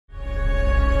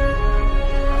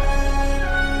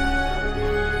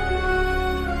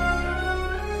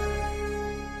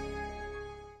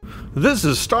This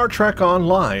is Star Trek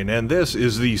Online, and this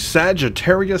is the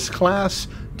Sagittarius Class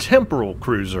Temporal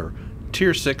Cruiser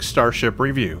Tier 6 Starship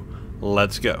Review.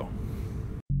 Let's go.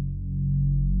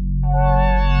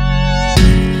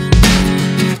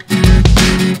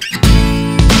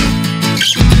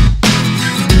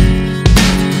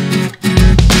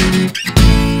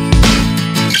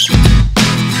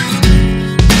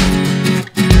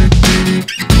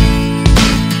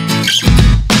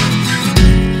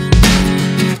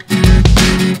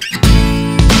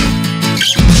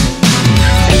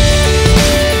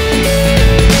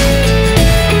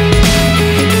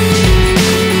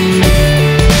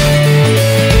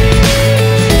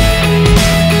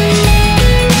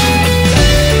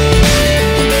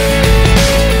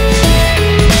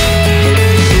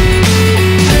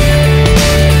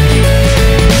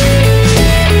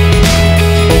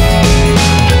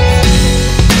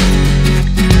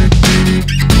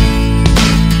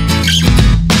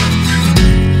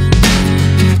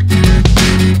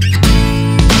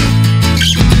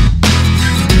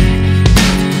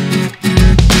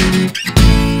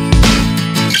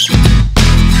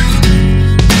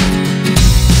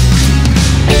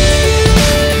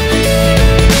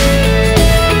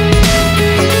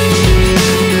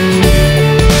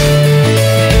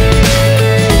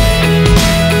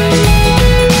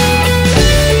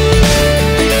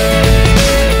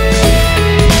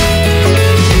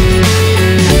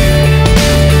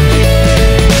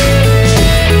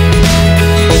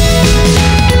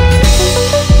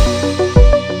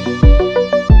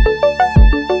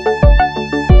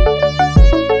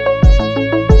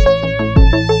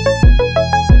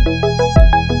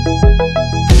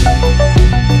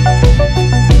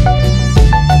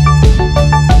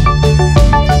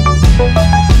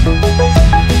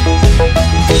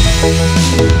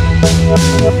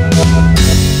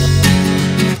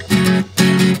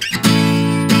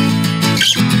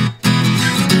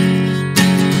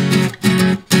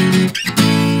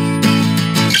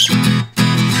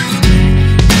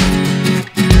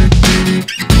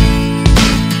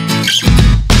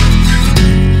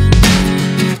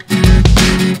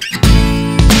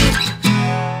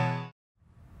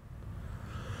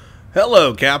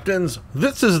 Hello Captains,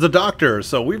 this is the Doctor.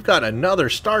 So we've got another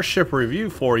Starship review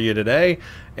for you today,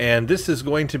 and this is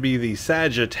going to be the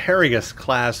Sagittarius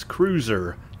Class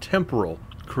Cruiser, Temporal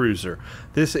Cruiser.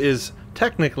 This is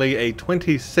technically a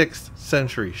 26th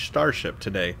century starship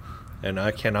today, and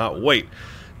I cannot wait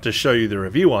to show you the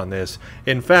review on this.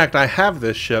 In fact, I have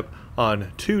this ship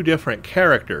on two different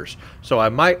characters, so I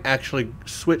might actually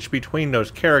switch between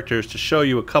those characters to show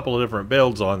you a couple of different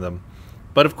builds on them.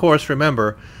 But of course,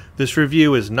 remember, this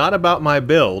review is not about my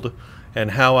build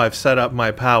and how I've set up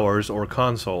my powers or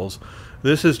consoles.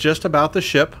 This is just about the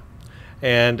ship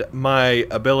and my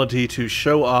ability to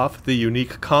show off the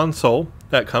unique console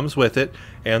that comes with it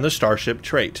and the starship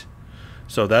trait.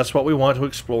 So that's what we want to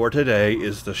explore today,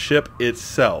 is the ship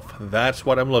itself. That's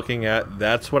what I'm looking at,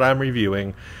 that's what I'm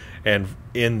reviewing, and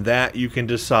in that you can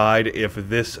decide if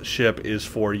this ship is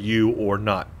for you or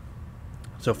not.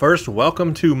 So first,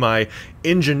 welcome to my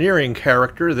engineering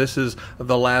character. This is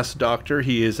the last Doctor.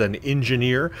 He is an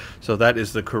engineer, so that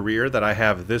is the career that I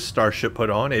have this starship put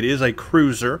on. It is a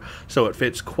cruiser, so it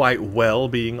fits quite well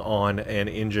being on an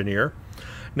engineer.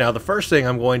 Now, the first thing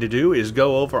I'm going to do is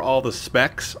go over all the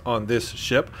specs on this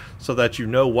ship so that you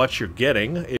know what you're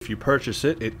getting if you purchase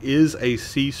it. It is a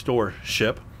C-Store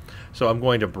ship, so I'm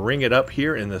going to bring it up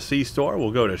here in the C-Store.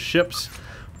 We'll go to Ships,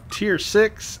 Tier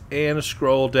 6, and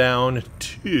scroll down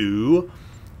to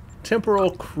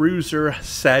Temporal Cruiser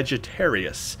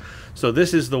Sagittarius. So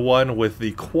this is the one with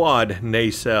the quad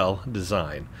nacelle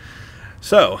design.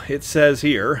 So it says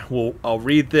here, I'll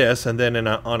read this, and then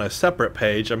on a separate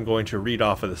page I'm going to read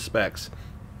off of the specs.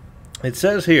 It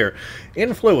says here,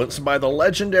 influenced by the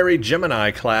legendary Gemini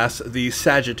Class, the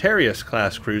Sagittarius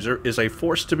Class Cruiser is a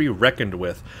force to be reckoned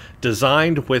with.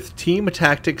 Designed with team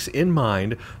tactics in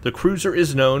mind, the cruiser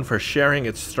is known for sharing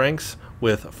its strengths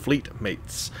with fleet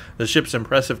mates. The ship's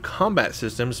impressive combat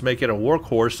systems make it a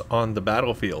workhorse on the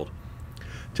battlefield.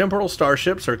 Temporal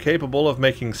starships are capable of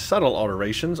making subtle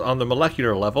alterations on the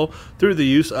molecular level through the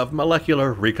use of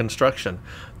molecular reconstruction.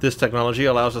 This technology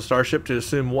allows a starship to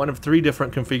assume one of three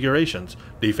different configurations: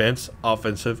 defense,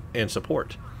 offensive, and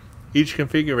support. Each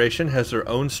configuration has their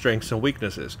own strengths and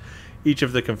weaknesses. Each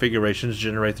of the configurations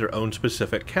generate their own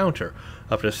specific counter.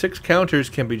 Up to 6 counters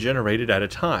can be generated at a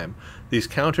time. These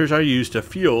counters are used to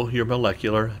fuel your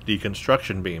molecular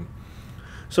deconstruction beam.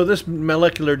 So this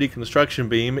molecular deconstruction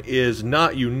beam is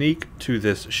not unique to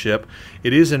this ship.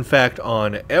 It is in fact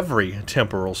on every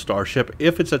temporal starship.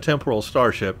 If it's a temporal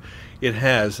starship, it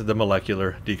has the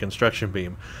molecular deconstruction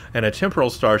beam. And a temporal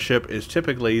starship is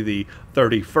typically the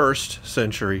 31st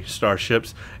century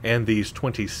starships and these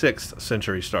 26th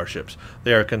century starships.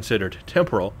 They are considered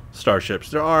temporal starships.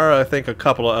 There are, I think, a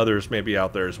couple of others maybe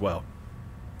out there as well.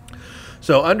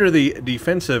 So under the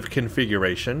defensive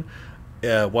configuration,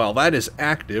 while that is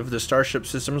active, the starship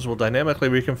systems will dynamically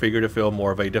reconfigure to fill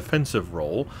more of a defensive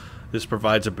role. This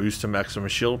provides a boost to maximum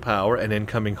shield power and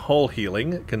incoming hull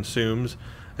healing. It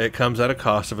comes at a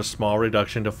cost of a small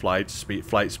reduction to flight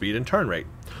speed and turn rate.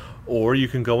 Or you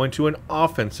can go into an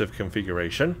offensive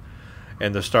configuration,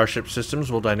 and the starship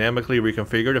systems will dynamically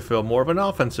reconfigure to fill more of an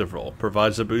offensive role.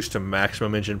 Provides a boost to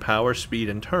maximum engine power, speed,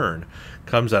 and turn.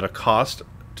 Comes at a cost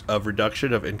of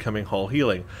reduction of incoming hull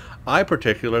healing. I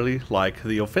particularly like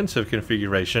the offensive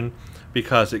configuration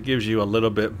because it gives you a little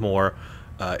bit more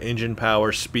engine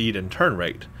power, speed, and turn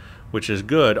rate, which is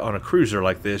good on a cruiser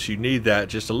like this. You need that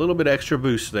just a little bit extra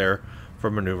boost there for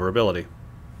maneuverability.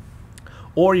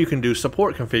 Or you can do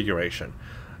support configuration.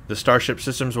 The starship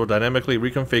systems will dynamically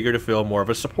reconfigure to fill more of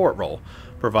a support role.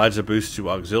 Provides a boost to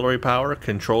auxiliary power,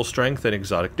 control strength, and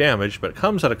exotic damage, but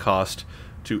comes at a cost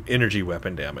to energy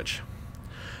weapon damage.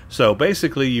 So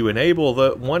basically you enable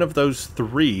one of those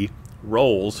three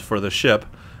roles for the ship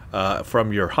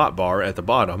from your hotbar at the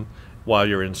bottom while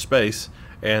you're in space,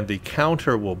 and the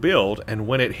counter will build, and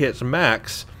when it hits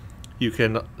max, you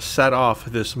can set off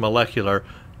this molecular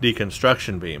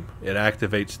deconstruction beam. It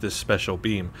activates this special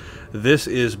beam. This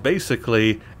is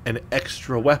basically an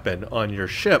extra weapon on your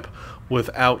ship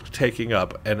without taking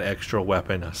up an extra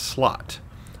weapon slot.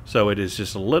 So it is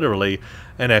just literally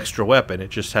an extra weapon.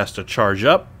 It just has to charge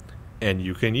up and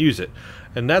you can use it.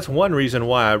 And that's one reason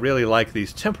why I really like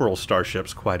these temporal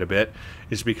starships quite a bit,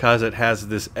 is because it has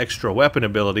this extra weapon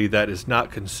ability that is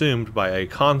not consumed by a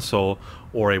console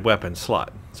or a weapon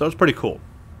slot. So it's pretty cool.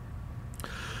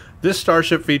 This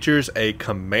starship features a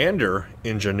commander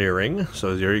engineering.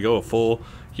 So there you go, a full,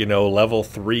 level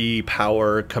 3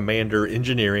 power commander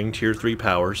engineering, tier 3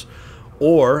 powers.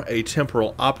 Or a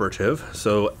temporal operative,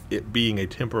 so it being a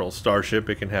temporal starship,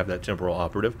 it can have that temporal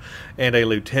operative, and a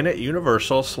lieutenant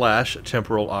universal /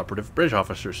 temporal operative bridge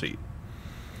officer seat.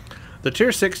 The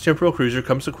tier 6 temporal cruiser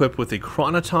comes equipped with the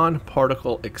Chronoton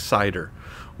particle exciter.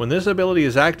 When this ability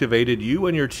is activated, you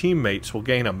and your teammates will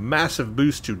gain a massive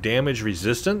boost to damage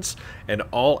resistance, and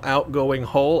all outgoing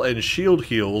hull and shield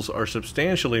heals are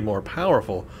substantially more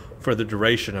powerful for the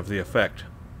duration of the effect.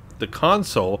 The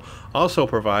console also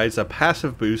provides a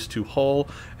passive boost to hull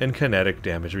and kinetic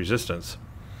damage resistance.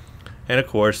 And of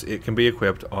course, it can be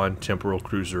equipped on temporal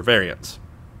cruiser variants.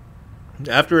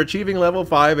 After achieving level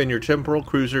 5 in your temporal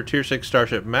cruiser tier 6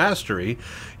 starship mastery,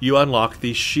 you unlock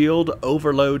the Shield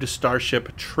Overload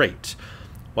Starship trait.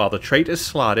 While the trait is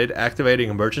slotted, activating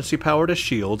emergency power to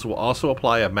shields will also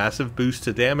apply a massive boost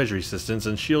to damage resistance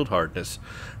and shield hardness.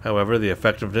 However, the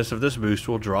effectiveness of this boost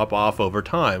will drop off over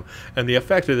time, and the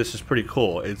effect of this is pretty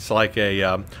cool. It's like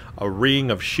a ring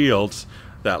of shields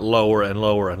that lower and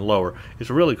lower and lower. It's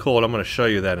really cool, and I'm going to show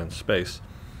you that in space.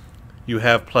 You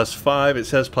have +5, it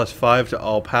says +5 to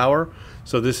all power,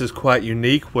 so this is quite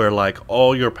unique where like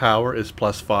all your power is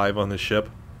 +5 on the ship.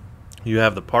 You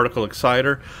have the particle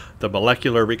exciter, the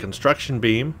molecular reconstruction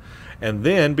beam, and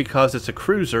then because it's a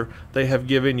cruiser, they have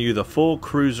given you the full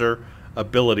cruiser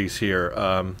abilities here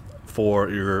for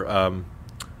your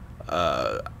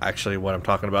actually what I'm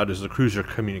talking about is the cruiser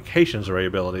communications array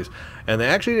abilities, and they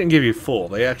actually didn't give you full.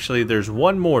 There's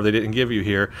one more they didn't give you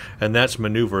here, and that's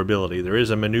maneuverability. There is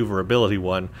a maneuverability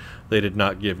one they did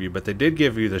not give you, but they did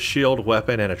give you the shield,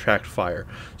 weapon, and attract fire.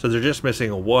 So they're just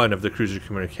missing one of the cruiser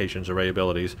communications array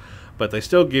abilities, but they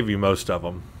still give you most of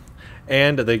them.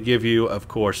 And they give you, of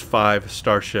course, 5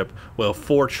 starship, well,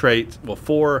 4 traits, well,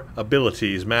 4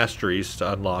 abilities, masteries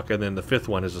to unlock, and then the 5th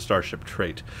one is a starship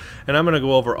trait. And I'm going to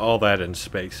go over all that in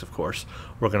space, of course.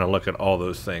 We're going to look at all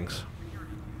those things.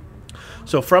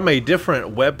 So from a different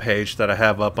web page that I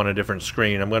have up on a different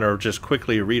screen, I'm going to just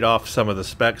quickly read off some of the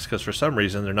specs, because for some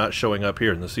reason they're not showing up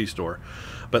here in the C-Store.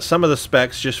 But some of the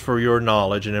specs, just for your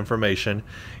knowledge and information,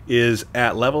 is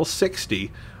at level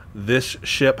 60, this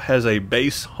ship has a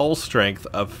base hull strength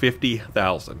of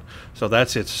 50,000. So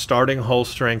that's its starting hull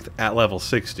strength at level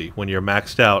 60 when you're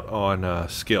maxed out on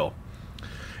skill.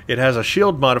 It has a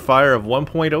shield modifier of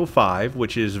 1.05,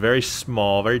 which is very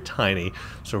small, very tiny,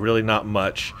 so really not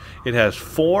much. It has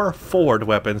 4 forward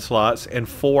weapon slots and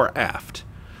 4 aft.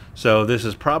 So this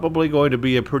is probably going to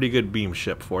be a pretty good beam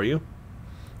ship for you.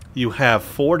 You have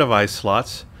 4 device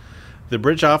slots. The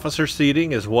bridge officer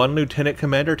seating is 1 lieutenant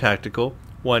commander tactical,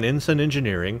 1 ensign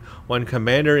engineering, 1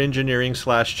 commander engineering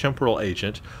 / temporal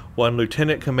agent, 1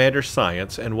 lieutenant commander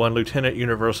science, and 1 lieutenant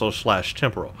universal /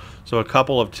 temporal. So a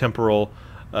couple of temporal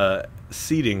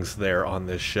seatings there on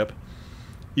this ship.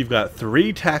 You've got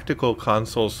 3 tactical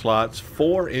console slots,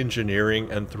 4 engineering,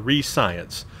 and 3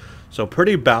 science. So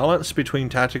pretty balanced between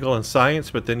tactical and science,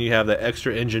 but then you have the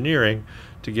extra engineering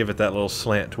to give it that little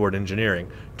slant toward engineering.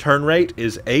 Turn rate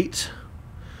is 8.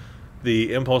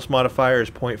 The impulse modifier is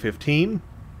 0.15.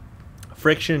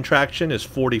 Friction traction is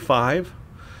 45.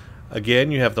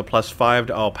 Again, you have the +5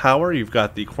 to all power. You've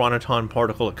got the chronoton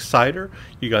particle exciter.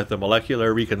 You got the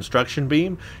molecular reconstruction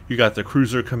beam. You got the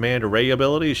cruiser command array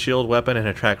ability, shield weapon, and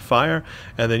attract fire.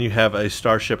 And then you have a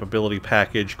starship ability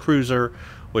package cruiser,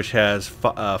 which has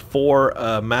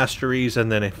 4 masteries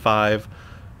and then a 5.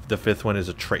 The 5th one is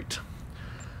a trait.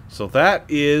 So that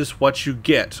is what you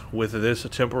get with this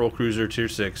Temporal Cruiser Tier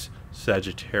 6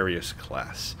 Sagittarius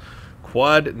class.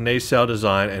 Quad nacelle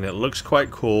design, and it looks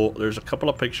quite cool. There's a couple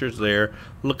of pictures there.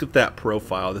 Look at that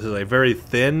profile. This is a very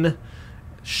thin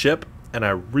ship, and I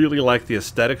really like the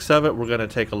aesthetics of it. We're going to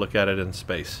take a look at it in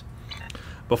space.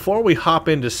 Before we hop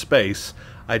into space,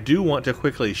 I do want to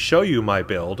quickly show you my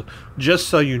build, just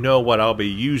so you know what I'll be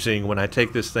using when I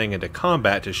take this thing into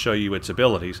combat to show you its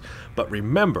abilities. But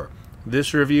remember,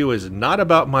 this review is not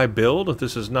about my build.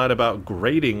 This is not about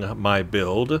grading my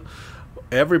build.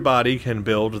 Everybody can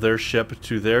build their ship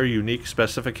to their unique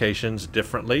specifications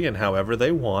differently and however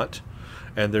they want.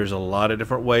 And there's a lot of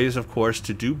different ways, of course,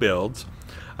 to do builds.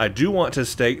 I do want to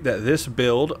state that this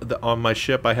build on my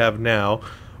ship I have now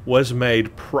was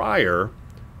made prior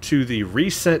to the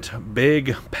recent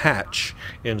big patch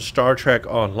in Star Trek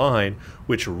Online,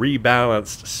 which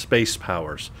rebalanced space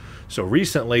powers. So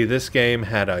recently this game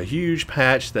had a huge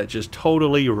patch that just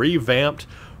totally revamped,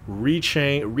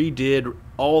 redid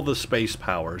all the space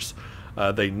powers.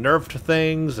 They nerfed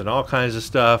things and all kinds of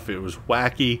stuff. It was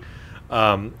wacky.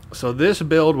 So this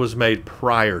build was made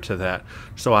prior to that.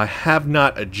 So I have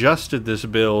not adjusted this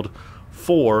build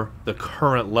for the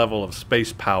current level of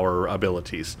space power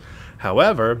abilities.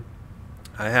 However,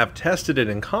 I have tested it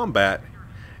in combat,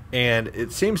 and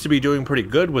it seems to be doing pretty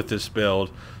good with this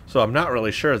build, so I'm not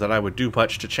really sure that I would do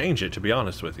much to change it, to be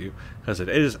honest with you, because it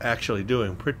is actually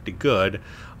doing pretty good.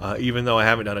 Even though I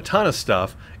haven't done a ton of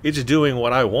stuff, it's doing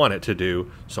what I want it to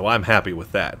do, so I'm happy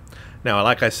with that. Now,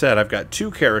 like I said, I've got 2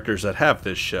 characters that have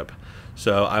this ship,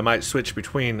 so I might switch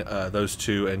between those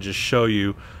 2 and just show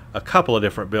you a couple of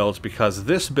different builds, because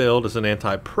this build is an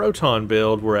anti-proton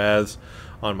build, whereas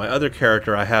on my other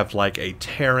character I have like a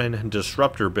Terran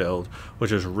disruptor build,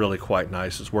 which is really quite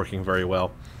nice. It's working very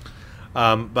well.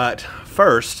 But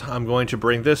first, I'm going to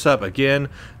bring this up again.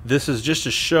 This is just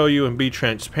to show you and be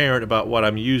transparent about what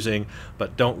I'm using,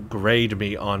 but don't grade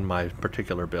me on my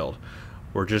particular build.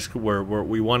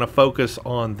 We want to focus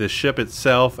on the ship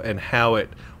itself and how it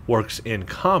works in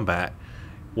combat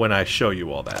when I show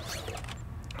you all that.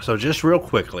 So just real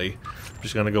quickly, I'm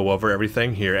just going to go over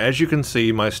everything here. As you can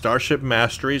see, my starship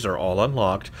masteries are all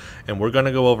unlocked, and we're going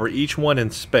to go over each one in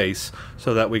space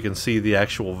so that we can see the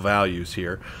actual values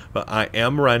here. But I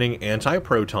am running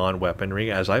anti-proton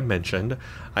weaponry, as I mentioned.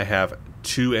 I have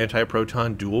 2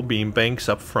 anti-proton dual beam banks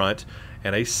up front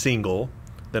and a single.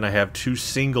 Then I have 2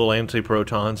 single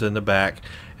anti-protons in the back,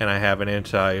 and I have an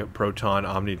anti-proton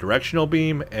omnidirectional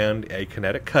beam and a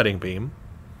kinetic cutting beam.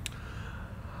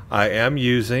 I am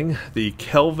using the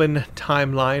Kelvin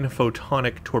Timeline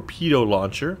Photonic Torpedo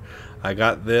Launcher. I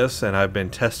got this and I've been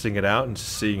testing it out and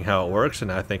seeing how it works, and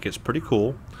I think it's pretty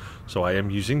cool. So I am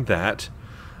using that.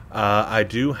 I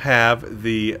do have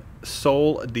the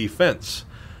Soul Defense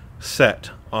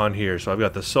set on here. So I've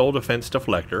got the Soul Defense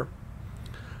Deflector.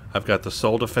 I've got the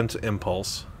Soul Defense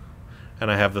Impulse. And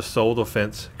I have the Soul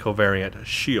Defense Covariant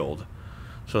Shield.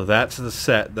 So that's the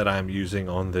set that I'm using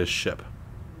on this ship.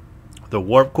 The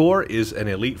warp core is an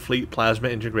Elite Fleet Plasma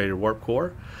Integrated Warp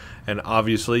Core, and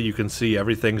obviously you can see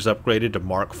everything's upgraded to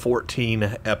Mark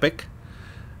 14 Epic,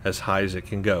 as high as it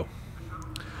can go.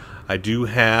 I do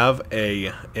have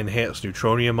a Enhanced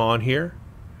Neutronium on here.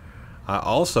 I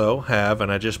also have, and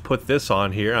I just put this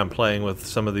on here, I'm playing with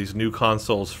some of these new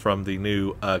consoles from the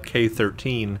new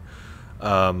K13,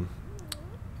 the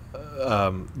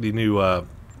new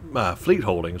fleet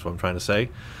holdings, what I'm trying to say.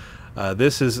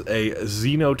 This is a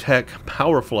Xenotech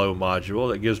Power Flow module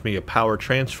that gives me a power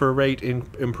transfer rate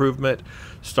improvement,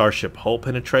 starship hull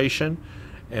penetration,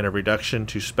 and a reduction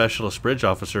to Specialist Bridge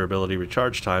Officer ability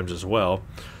recharge times as well.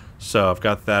 So I've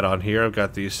got that on here. I've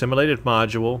got the assimilated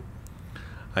module.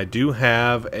 I do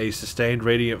have a sustained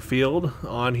radiant field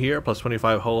on here, plus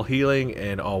 25 hull healing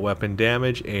and all weapon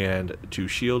damage, and 2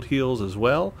 shield heals as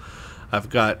well. I've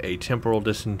got a temporal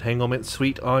disentanglement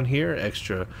suite on here,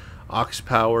 extra ox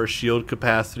power, shield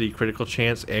capacity, critical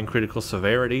chance, and critical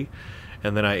severity.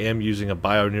 And then I am using a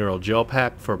bioneural gel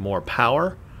pack for more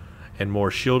power and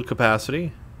more shield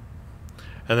capacity.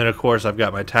 And then of course I've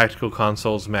got my tactical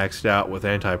consoles maxed out with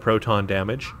anti-proton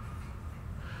damage.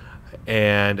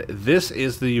 And this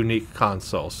is the unique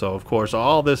console. So of course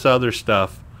all this other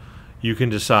stuff, you can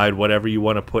decide whatever you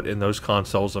want to put in those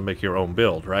consoles and make your own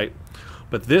build, right?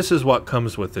 But this is what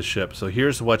comes with the ship. So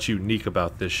here's what's unique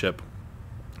about this ship.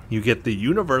 You get the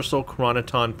Universal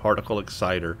Chronoton Particle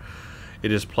Exciter.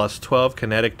 It is plus 12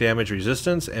 kinetic damage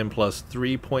resistance and plus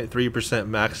 3.3%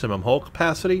 maximum hull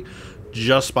capacity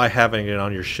just by having it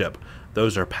on your ship.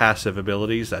 Those are passive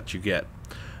abilities that you get.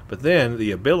 But then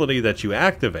the ability that you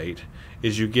activate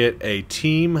is you get a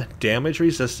team damage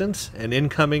resistance and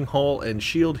incoming hull and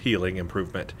shield healing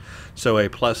improvement. So a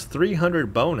plus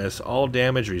 300 bonus all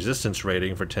damage resistance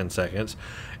rating for 10 seconds,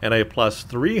 and a plus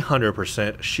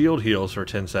 300% shield heals for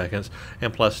 10 seconds,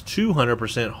 and plus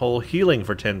 200% hull healing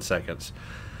for 10 seconds.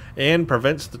 And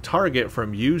prevents the target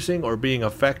from using or being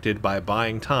affected by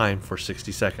buying time for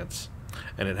 60 seconds.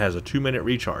 And it has a 2-minute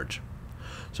recharge.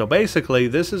 So basically,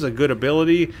 this is a good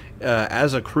ability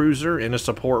as a cruiser in a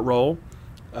support role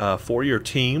for your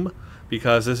team,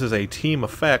 because this is a team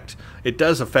effect. It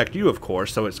does affect you, of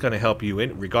course, so it's going to help you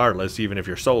regardless, even if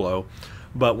you're solo.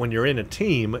 But when you're in a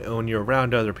team, when you're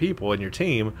around other people in your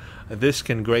team, this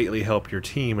can greatly help your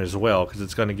team as well, because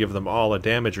it's going to give them all a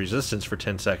damage resistance for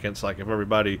 10 seconds. Like if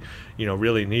everybody,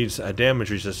 really needs a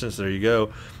damage resistance, there you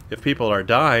go. If people are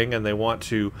dying and they want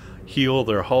to heal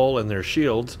their hull and their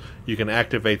shields, you can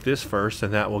activate this first,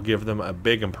 and that will give them a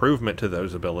big improvement to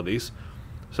those abilities.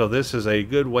 So this is a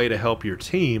good way to help your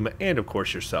team and, of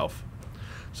course, yourself.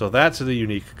 So that's the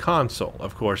unique console.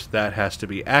 Of course, that has to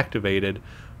be activated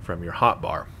from your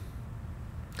hotbar.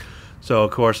 So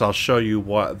of course I'll show you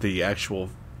what the actual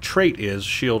trait is,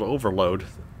 shield overload,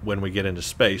 when we get into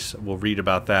space. We'll read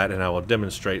about that and I will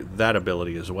demonstrate that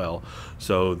ability as well.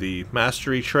 So the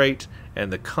mastery trait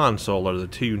and the console are the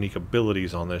 2 unique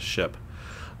abilities on this ship.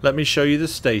 Let me show you the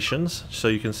stations so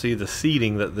you can see the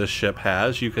seating that this ship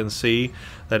has. You can see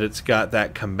that it's got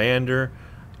that commander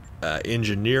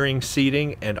engineering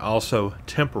seating and also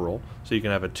temporal. So you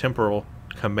can have a temporal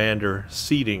commander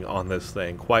seating on this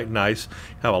thing. Quite nice.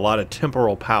 Have a lot of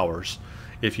temporal powers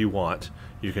if you want.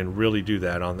 You can really do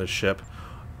that on this ship.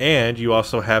 And you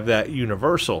also have that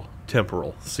universal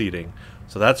temporal seating.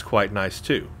 So that's quite nice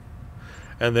too.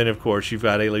 And then of course you've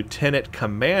got a lieutenant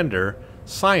commander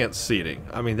science seating.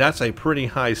 I mean, that's a pretty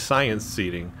high science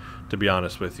seating, to be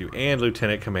honest with you. And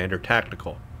lieutenant commander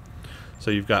tactical.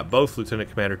 So you've got both lieutenant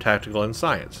commander tactical and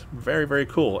science. Very, very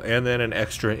cool. And then an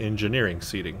extra engineering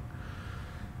seating.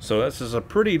 So this is a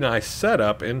pretty nice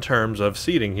setup in terms of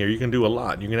seating here. You can do a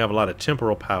lot. You can have a lot of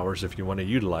temporal powers if you want to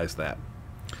utilize that.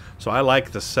 So I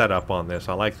like the setup on this.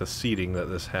 I like the seating that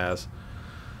this has.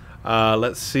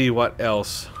 Let's see what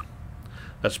else.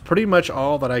 That's pretty much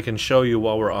all that I can show you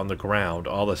while we're on the ground.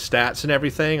 All the stats and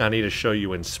everything I need to show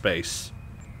you in space.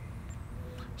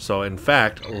 So in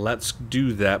fact, let's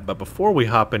do that. But before we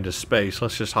hop into space,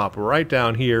 let's just hop right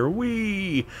down here.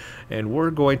 Whee! And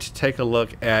we're going to take a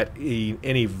look at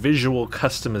any visual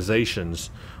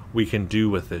customizations we can do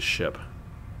with this ship.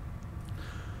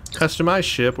 Customize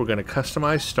ship. We're going to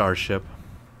customize starship.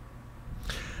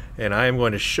 And I am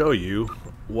going to show you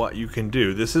what you can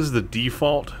do. This is the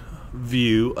default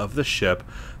view of the ship.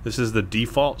 This is the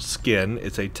default skin.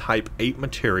 It's a type 8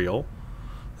 material.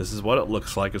 This is what it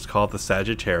looks like. It's called the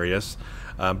Sagittarius.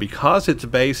 Because it's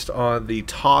based on the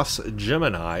TOS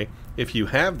Gemini, if you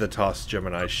have the TOS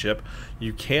Gemini ship,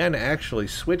 you can actually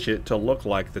switch it to look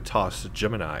like the TOS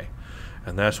Gemini.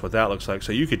 And that's what that looks like.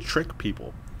 So you could trick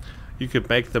people. You could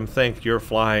make them think you're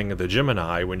flying the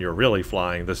Gemini when you're really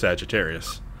flying the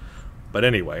Sagittarius. But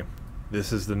anyway,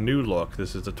 this is the new look.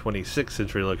 This is the 26th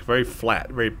century look. Very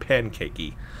flat, very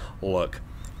pancakey look.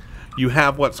 You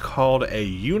have what's called a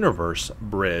universe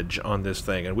bridge on this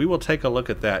thing, and we will take a look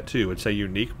at that too. It's a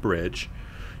unique bridge,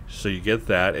 so you get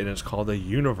that, and it's called a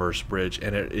universe bridge,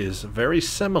 and it is very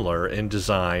similar in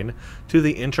design to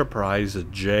the Enterprise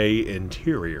J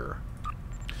interior.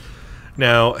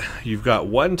 Now, you've got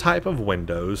one type of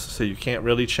windows, so you can't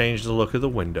really change the look of the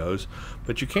windows,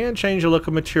 but you can change the look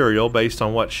of material based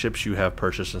on what ships you have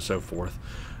purchased and so forth.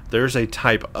 There's a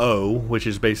type O, which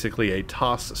is basically a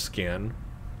TOS skin.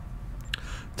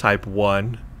 Type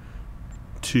 1,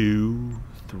 2,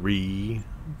 3,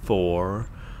 4,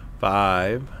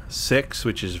 5, 6,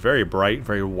 which is very bright,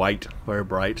 very white, very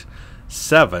bright,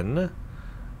 7,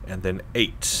 and then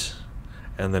 8.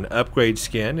 And then upgrade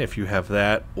skin if you have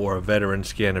that, or a veteran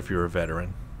skin if you're a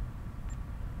veteran.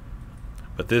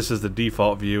 But this is the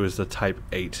default view, is the type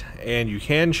 8. And you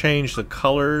can change the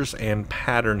colors and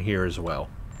pattern here as well.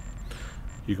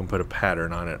 You can put a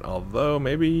pattern on it, although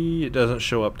maybe it doesn't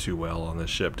show up too well on this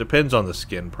ship. Depends on the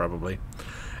skin, probably.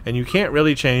 And you can't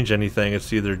really change anything.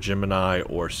 It's either Gemini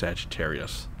or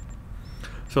Sagittarius.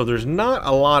 So there's not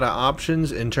a lot of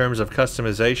options in terms of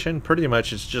customization. Pretty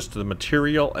much it's just the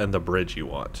material and the bridge you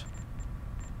want.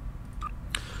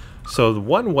 So the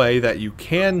one way that you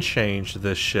can change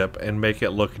this ship and make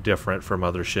it look different from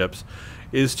other ships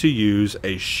is to use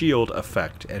a shield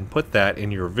effect and put that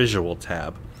in your visual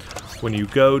tab. When you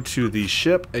go to the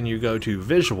ship and you go to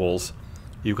visuals,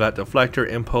 you've got deflector,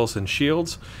 impulse, and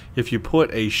shields. If you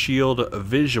put a shield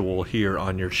visual here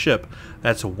on your ship,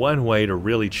 that's one way to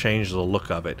really change the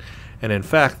look of it. And in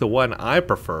fact, the one I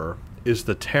prefer is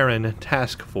the Terran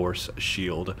Task Force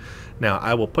shield. Now,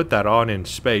 I will put that on in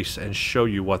space and show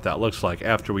you what that looks like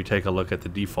after we take a look at the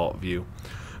default view,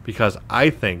 because I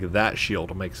think that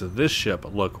shield makes this ship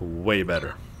look way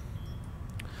better.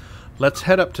 Let's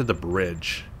head up to the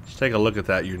bridge. Let's take a look at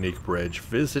that unique bridge.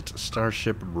 Visit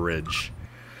Starship Bridge.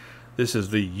 This is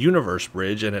the Universe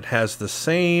Bridge, and it has the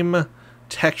same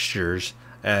textures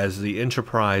as the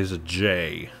Enterprise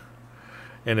J.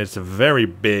 And it's a very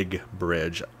big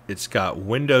bridge. It's got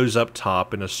windows up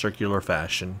top in a circular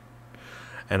fashion.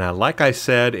 And like I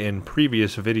said in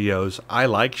previous videos, I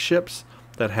like ships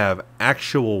that have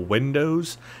actual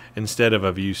windows instead of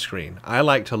a view screen. I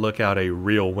like to look out a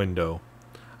real window.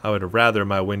 I would rather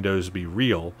my windows be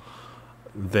real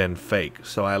than fake.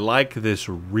 So I like this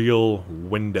real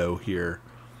window here,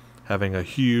 having a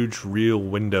huge real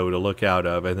window to look out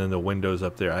of, and then the windows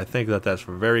up there. I think that that's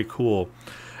very cool,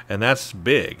 and that's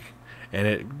big, and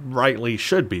it rightly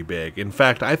should be big. In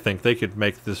fact, I think they could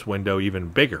make this window even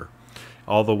bigger.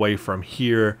 All the way from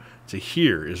here to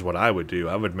here is what I would do.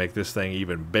 I would make this thing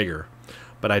even bigger.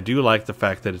 But I do like the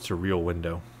fact that it's a real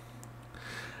window.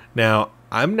 Now,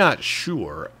 I'm not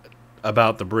sure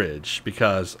about the bridge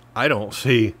because I don't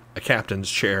see a captain's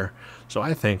chair. So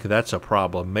I think that's a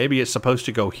problem. Maybe it's supposed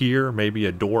to go here. Maybe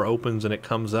a door opens and it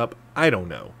comes up. I don't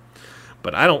know.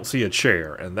 But I don't see a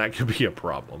chair, and that could be a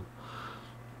problem.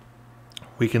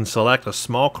 We can select a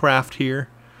small craft here.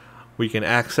 We can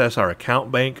access our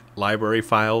account bank, library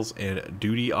files, and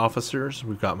duty officers.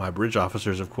 We've got my bridge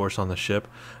officers, of course, on the ship.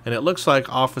 And it looks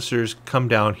like officers come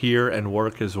down here and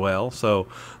work as well. So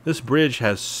this bridge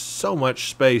has so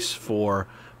much space for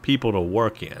people to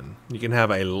work in. You can have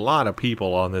a lot of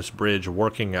people on this bridge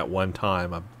working at one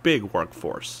time, a big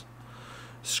workforce.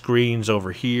 Screens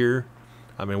over here.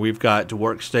 I mean, we've got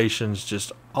workstations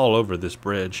just all over this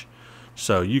bridge.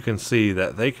 So you can see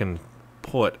that they can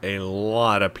put a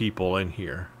lot of people in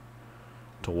here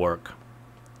to work.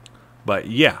 But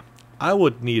yeah, I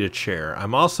would need a chair.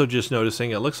 I'm also just noticing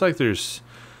it looks like there's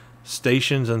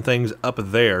stations and things up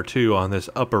there too on this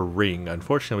upper ring.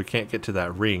 Unfortunately, we can't get to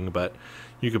that ring, but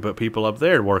you could put people up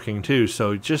there working too.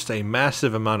 So just a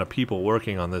massive amount of people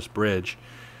working on this bridge.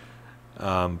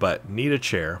 But need a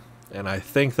chair, and I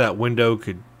think that window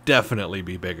could definitely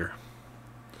be bigger.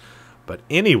 But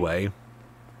anyway,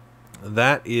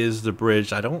 that is the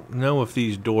bridge. I don't know if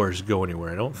these doors go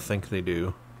anywhere. I don't think they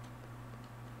do.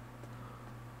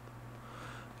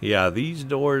 Yeah, these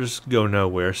doors go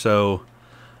nowhere. So,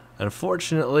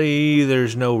 unfortunately,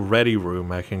 there's no ready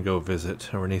room I can go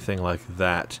visit or anything like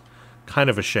that.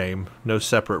 Kind of a shame. No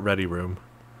separate ready room.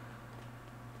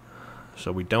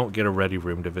 So we don't get a ready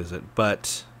room to visit.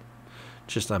 But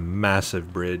just a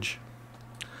massive bridge.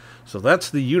 So that's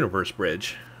the Universe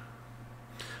Bridge.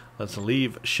 Let's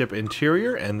leave ship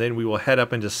interior, and then we will head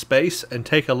up into space and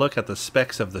take a look at the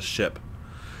specs of the ship.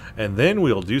 And then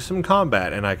we'll do some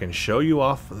combat, and I can show you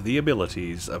off the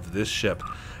abilities of this ship,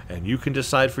 and you can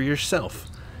decide for yourself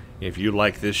if you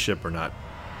like this ship or not.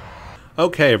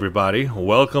 Okay, everybody,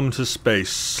 welcome to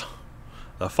space,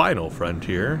 the final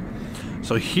frontier.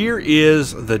 So here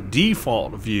is the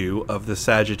default view of the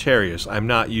Sagittarius. I'm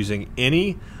not using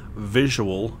any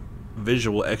extra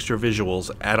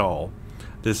visuals at all.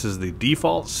 This is the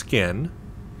default skin,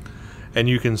 and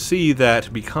you can see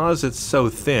that because it's so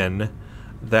thin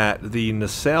that the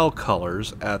nacelle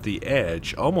colors at the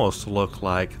edge almost look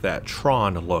like that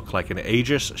Tron look, like an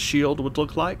Aegis shield would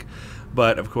look like.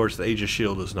 But of course the Aegis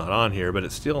shield is not on here, but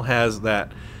it still has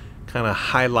that kind of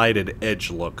highlighted edge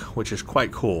look, which is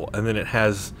quite cool. And then it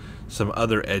has some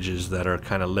other edges that are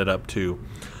kind of lit up too.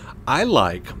 I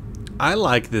like I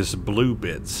like this blue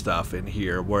bit stuff in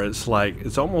here where it's like,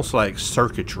 it's almost like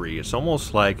circuitry. It's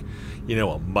almost like, you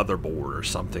know, a motherboard or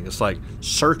something. It's like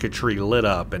circuitry lit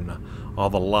up and all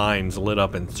the lines lit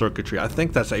up in circuitry. I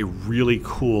think that's a really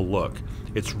cool look.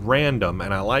 It's random,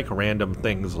 and I like random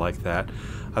things like that.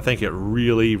 I think it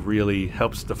really, really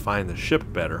helps define the ship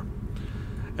better.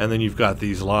 And then you've got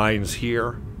these lines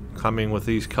here coming with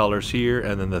these colors here,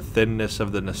 and then the thinness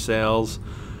of the nacelles.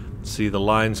 See the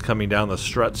lines coming down the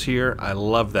struts here. I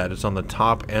love that. It's on the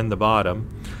top and the bottom,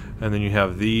 and then you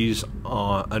have these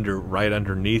right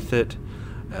underneath it.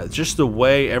 Just the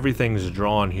way everything's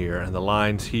drawn here and the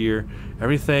lines here,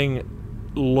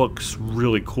 everything looks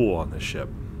really cool on this ship.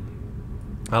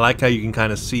 I like how you can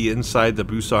kind of see inside the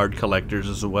Bussard collectors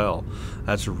as well.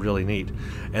 That's really neat.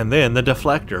 And then the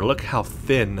deflector. Look how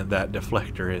thin that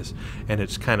deflector is. And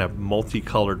it's kind of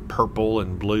multicolored purple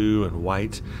and blue and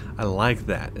white. I like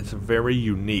that. It's very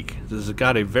unique. This has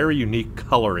got a very unique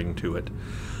coloring to it.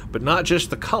 But not just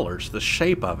the colors, the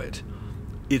shape of it.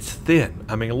 It's thin.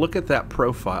 I mean, look at that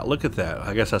profile. Look at that.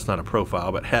 I guess that's not a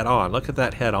profile, but head on. Look at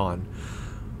that head on.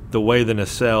 The way the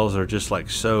nacelles are just like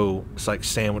so, it's like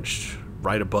sandwiched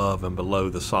right above and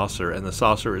below the saucer, and the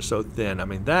saucer is so thin. I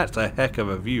mean, that's a heck of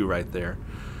a view right there.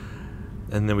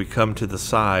 And then we come to the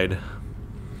side.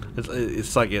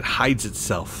 It's like it hides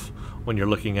itself when you're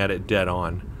looking at it dead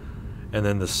on. And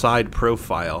then the side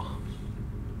profile.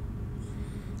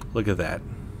 Look at that.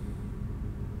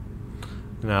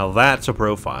 Now that's a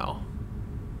profile.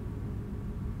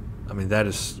 I mean, that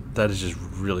is just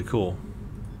really cool.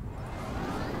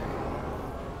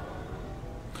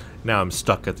 Now I'm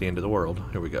stuck at the end of the world.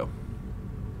 Here we go.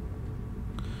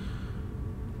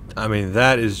 I mean,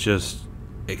 that is just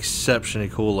exceptionally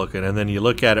cool looking. And then you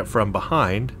look at it from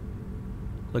behind.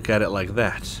 Look at it like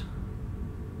that.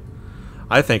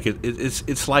 I think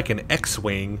it's like an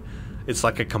X-Wing. It's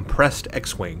like a compressed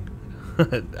X-Wing.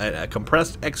 A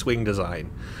compressed X-Wing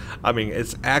design. I mean,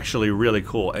 it's actually really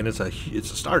cool. And it's a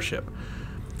starship.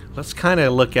 Let's kind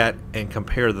of look at and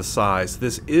compare the size.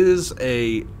 This is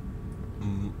a...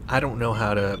 I don't know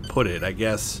how to put it. I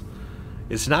guess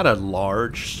it's not a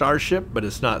large starship, but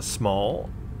it's not small.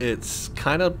 It's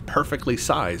kind of perfectly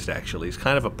sized, actually. It's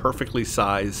kind of a perfectly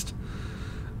sized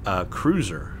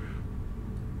cruiser.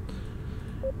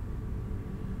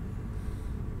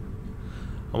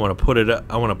 I want to put it up.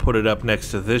 I want to put it up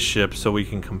next to this ship so we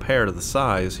can compare to the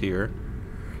size here,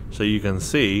 so you can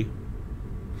see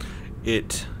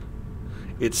it.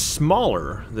 It's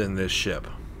smaller than this ship.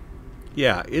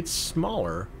 Yeah, it's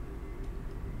smaller.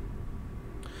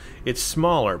 It's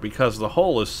smaller because the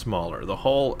hull is smaller. The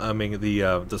hull, I mean,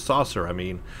 the saucer, I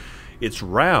mean, it's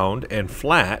round and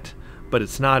flat, but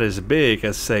it's not as big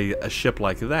as, say, a ship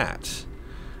like that.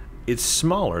 It's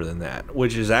smaller than that,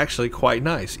 which is actually quite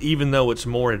nice, even though it's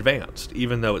more advanced.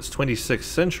 Even though it's 26th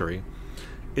century,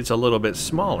 it's a little bit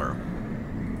smaller.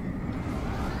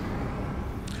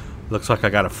 Looks like I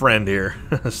got a friend here.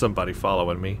 Somebody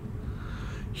following me.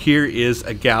 Here is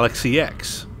a Galaxy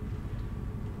X.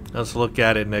 Let's look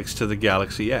at it next to the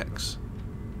Galaxy X.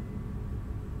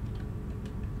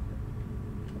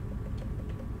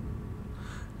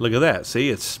 Look at that. See,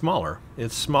 it's smaller.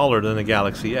 It's smaller than the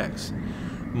Galaxy X.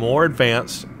 More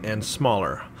advanced and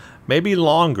smaller. Maybe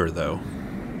longer, though.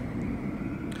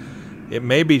 It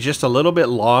may be just a little bit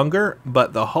longer,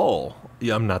 but the hull...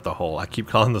 Yeah, I'm not the hull. I keep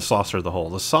calling the saucer the hull.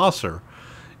 The saucer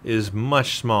is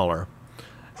much smaller.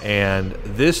 And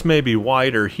this may be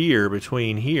wider here,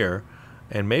 between here,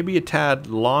 and maybe a tad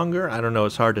longer. I don't know,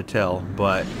 it's hard to tell,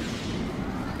 but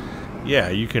yeah,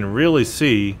 you can really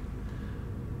see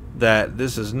that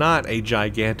this is not a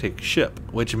gigantic ship,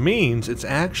 which means it's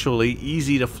actually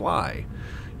easy to fly.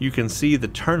 You can see the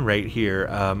turn rate here.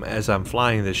 As I'm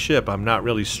flying this ship, I'm not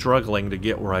really struggling to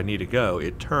get where I need to go.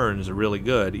 It turns really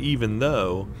good, even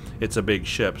though it's a big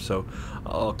ship. So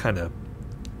I'll kind of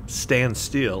stand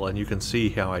still and you can see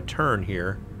how I turn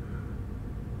here.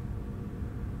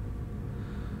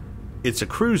 It's a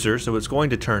cruiser, so it's going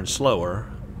to turn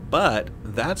slower, but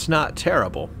that's not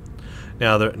terrible.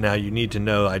 Now you need to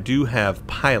know I do have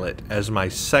pilot as my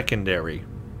secondary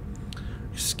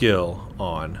skill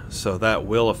on, so that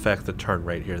will affect the turn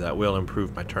rate here. That will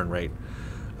improve my turn rate.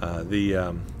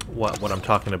 What I'm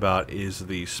talking about is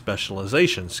the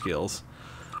specialization skills.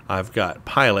 I've got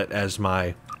pilot as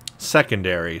my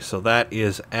secondary, so that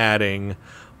is adding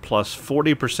plus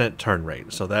 40% turn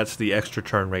rate. So that's the extra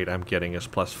turn rate I'm getting, is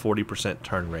plus 40%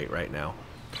 turn rate right now.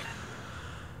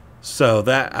 So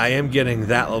that I am getting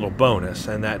that little bonus,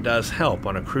 and that does help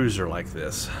on a cruiser like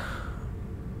this.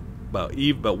 But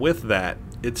with that,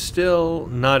 it's still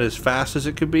not as fast as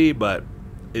it could be, but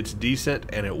it's decent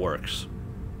and it works.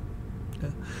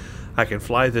 I can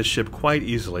fly this ship quite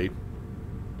easily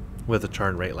with a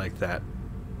turn rate like that.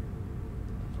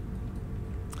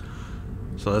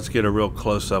 So let's get a real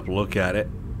close-up look at it,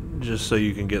 just so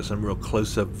you can get some real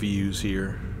close-up views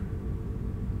here.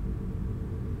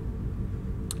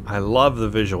 I love the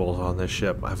visuals on this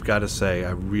ship, I've got to say,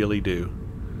 I really do.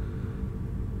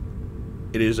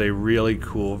 It is a really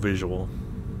cool visual.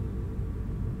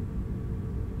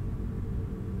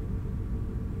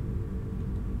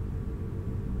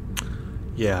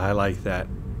 Yeah, I like that.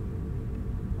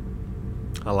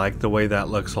 I like the way that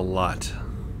looks a lot.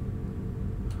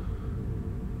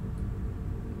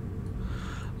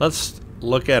 Let's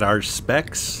look at our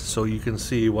specs so you can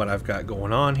see what I've got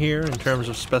going on here in terms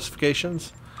of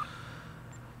specifications.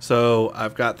 So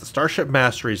I've got the Starship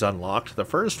Masteries unlocked. The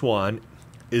first one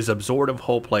is absorptive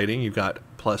hull plating. You've got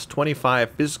plus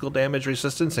 25 physical damage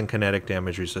resistance and kinetic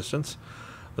damage resistance.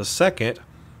 The second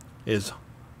is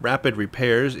rapid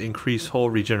repairs, increase hull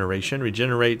regeneration.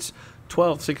 Regenerates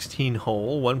 12-16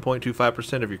 hull,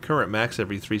 1.25% of your current max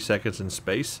every 3 seconds in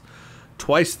space.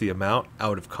 Twice the amount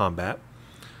out of combat.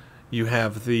 You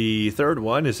have the third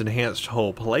one is enhanced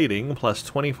hull plating, plus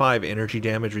 25 energy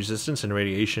damage resistance and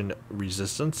radiation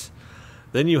resistance.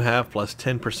 Then you have plus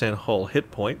 10% hull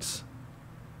hit points.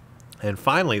 And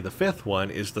finally, the fifth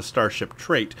one is the Starship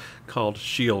trait called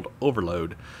Shield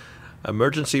Overload.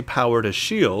 Emergency power to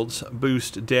shields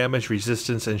boost damage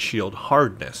resistance and shield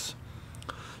hardness.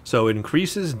 So it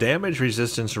increases damage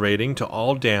resistance rating to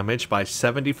all damage by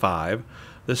 75.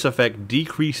 This effect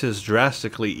decreases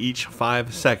drastically each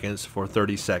 5 seconds for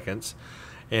 30 seconds.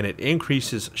 And it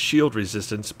increases shield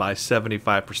resistance by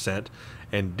 75%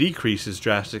 and decreases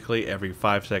drastically every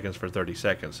 5 seconds for 30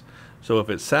 seconds. So if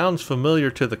it sounds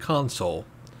familiar to the console,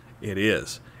 it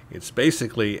is. It's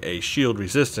basically a shield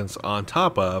resistance on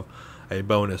top of a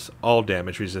bonus all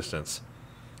damage resistance.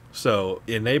 So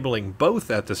enabling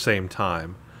both at the same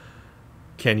time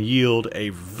can yield a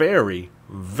very,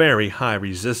 very high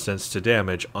resistance to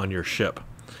damage on your ship.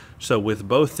 So with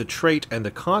both the trait and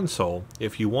the console,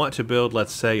 if you want to build,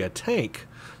 let's say, a tank,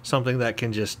 something that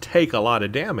can just take a lot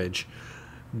of damage,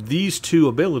 these two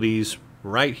abilities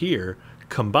right here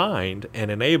combined and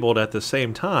enabled at the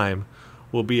same time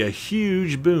will be a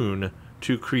huge boon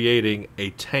to creating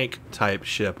a tank type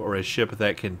ship, or a ship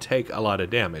that can take a lot of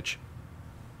damage.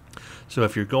 So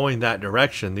if you're going that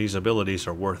direction, these abilities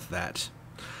are worth that.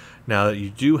 Now you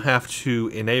do have to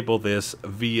enable this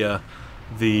via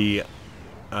the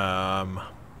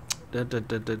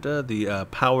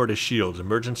power to shields,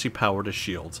 emergency power to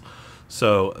shields.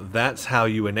 So that's how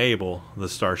you enable the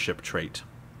Starship trait.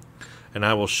 And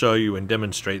I will show you and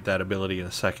demonstrate that ability in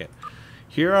a second.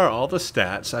 Here are all the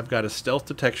stats. I've got a stealth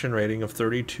detection rating of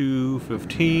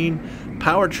 3215,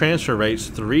 power transfer rates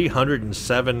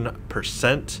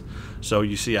 307%. So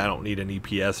you see I don't need an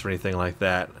EPS or anything like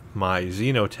that. My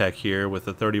Xenotech here with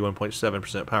a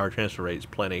 31.7% power transfer rate is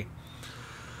plenty.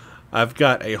 I've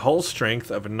got a hull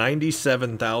strength of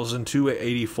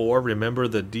 97,284. Remember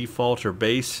the default or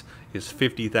base is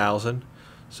 50,000.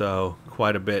 So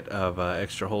quite a bit of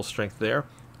extra hull strength there.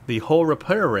 The hull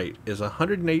repair rate is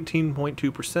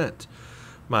 118.2%.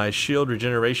 My shield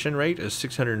regeneration rate is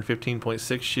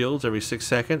 615.6 shields every 6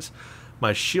 seconds.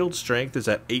 My shield strength is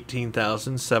at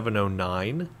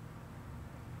 18,709.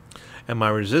 And my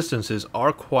resistances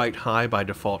are quite high by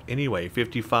default anyway.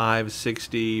 55,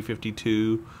 60,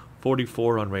 52,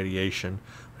 44 on radiation.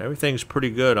 Everything's pretty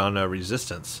good on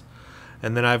resistance.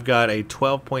 And then I've got a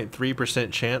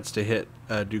 12.3% chance to hit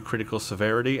do critical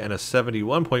severity, and a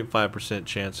 71.5%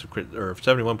 chance of crit, or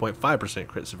 71.5%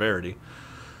 crit severity.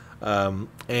 And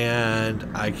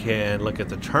I can look at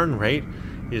the turn rate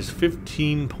is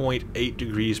 15.8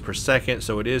 degrees per second,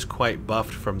 so it is quite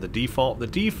buffed from the default. The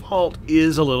default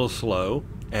is a little slow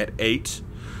at 8,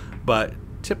 but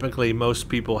typically most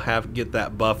people get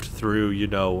that buffed through, you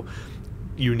know,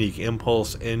 unique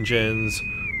impulse engines,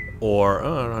 or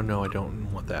oh no, I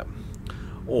don't want that,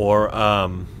 or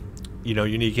you know,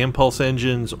 unique impulse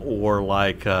engines, or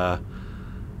like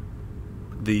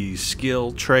the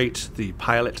skill trait, the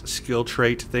pilot skill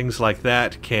trait, things like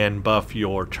that can buff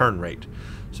your turn rate,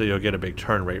 so you'll get a big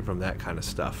turn rate from that kind of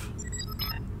stuff.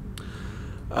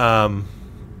 Now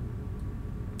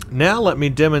let me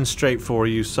demonstrate for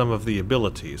you some of the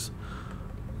abilities.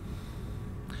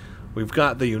 We've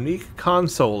got the unique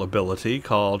console ability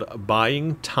called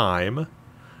Buying Time.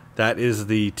 That is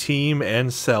the team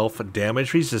and self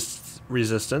damage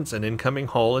resistance and incoming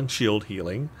hull and shield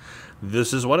healing.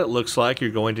 This is what it looks like. You're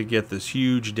going to get this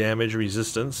huge damage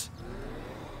resistance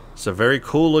It's a very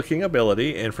cool looking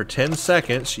ability, and for 10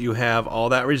 seconds you have all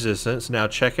that resistance. Now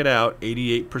check it out,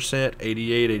 88%,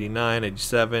 88, 89,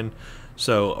 87.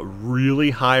 So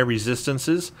really high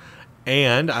resistances,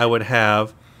 and I would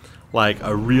have like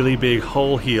a really big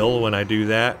hull heal when I do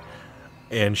that,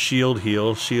 and shield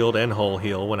heal, shield and hull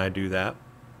heal when I do that.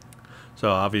 So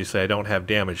obviously I don't have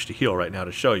damage to heal right now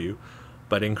to show you,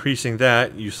 but increasing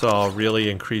that, you saw,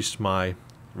 really increased my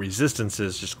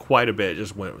resistances just quite a bit.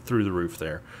 Just went through the roof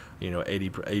there, you know,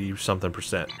 80 something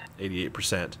percent,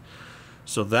 88%.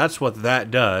 So that's what that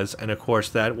does, and of course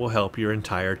that will help your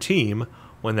entire team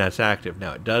when that's active.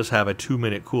 Now it does have a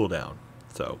 2-minute cooldown,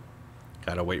 so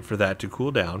gotta wait for that to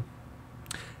cool down,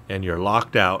 and you're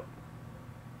locked out.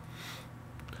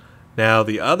 Now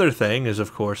the other thing is,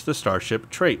 of course, the starship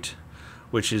trait,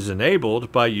 which is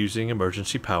enabled by using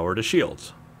emergency power to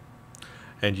shields.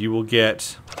 And you will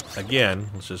get,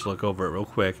 again, let's just look over it real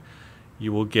quick,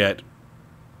 you will get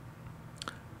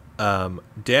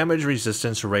damage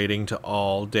resistance rating to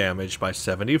all damage by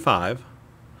 75,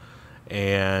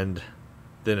 and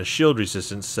then a shield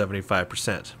resistance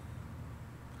 75%.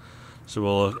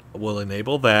 So we'll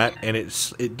enable that, and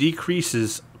it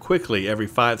decreases quickly every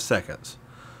 5 seconds.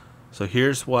 So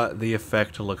here's what the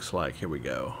effect looks like. Here we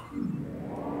go.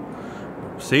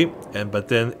 See? But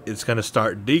then it's going to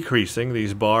start decreasing.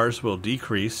 These bars will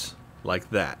decrease like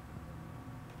that.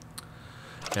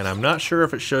 And I'm not sure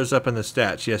if it shows up in the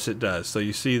stats. Yes, it does. So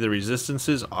you see the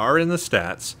resistances are in the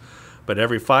stats, but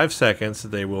every 5 seconds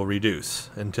they will reduce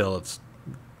until it's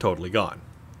totally gone.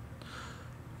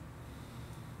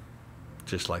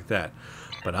 Just like that.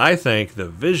 But I think the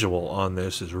visual on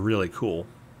this is really cool.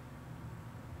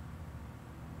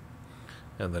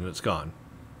 And then it's gone.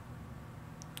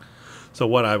 So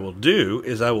what I will do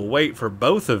is I will wait for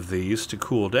both of these to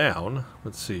cool down.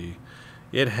 Let's see.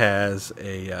 It has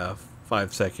a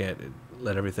 5-second,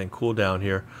 let everything cool down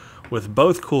here. With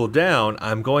both cooled down,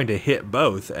 I'm going to hit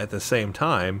both at the same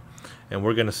time, and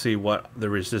we're going to see what the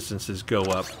resistances go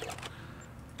up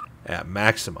at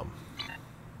maximum.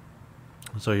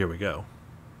 So here we go.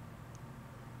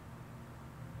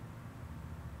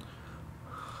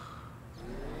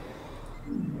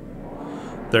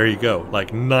 There you go,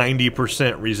 like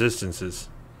 90% resistances.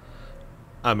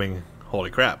 I mean, holy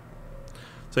crap.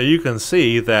 So you can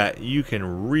see that you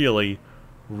can really,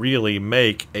 really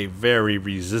make a very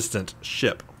resistant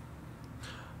ship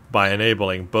by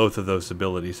enabling both of those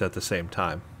abilities at the same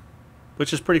time,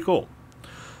 which is pretty cool.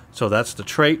 So that's the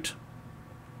trait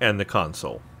and the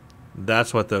console.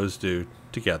 That's what those do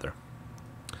together.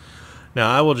 Now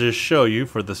I will just show you,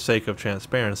 for the sake of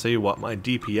transparency, what my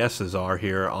DPSs are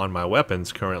here on my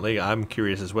weapons currently. I'm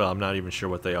curious as well. I'm not even sure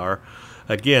what they are.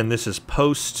 Again, this is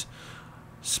post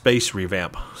space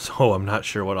revamp, so I'm not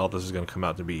sure what all this is going to come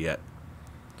out to be yet.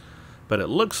 But it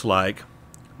looks like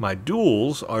my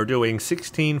duels are doing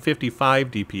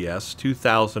 1655 DPS,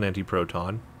 2000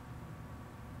 anti-proton.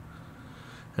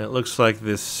 And it looks like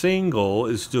this single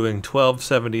is doing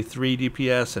 1273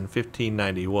 DPS and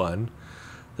 1591.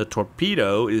 The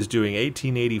torpedo is doing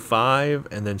 1885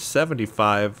 and then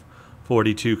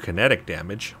 7542 kinetic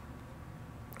damage.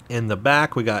 In the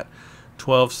back we got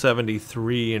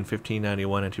 1273 and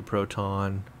 1591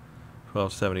 anti-proton.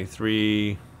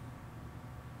 1273.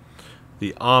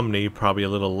 The Omni probably a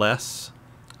little less.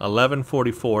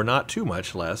 1144, not too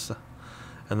much less.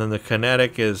 And then the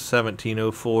kinetic is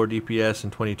 1704 DPS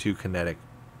and 22 kinetic.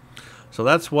 So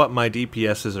that's what my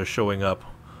DPSs are showing up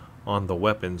on the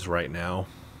weapons right now.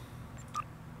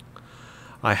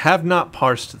 I have not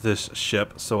parsed this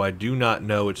ship, so I do not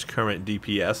know its current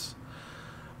DPS,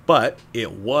 but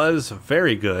it was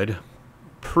very good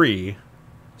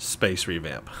pre-space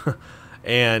revamp.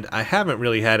 And I haven't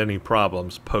really had any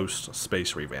problems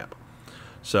post-space revamp.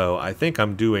 So I think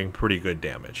I'm doing pretty good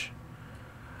damage.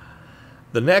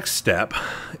 The next step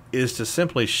is to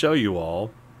simply show you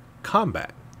all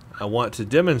combat. I want to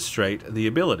demonstrate the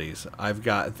abilities. I've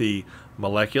got the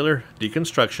molecular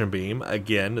deconstruction beam.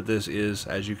 Again, this is,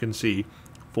 as you can see,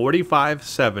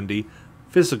 4570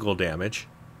 physical damage.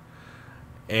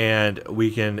 And we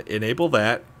can enable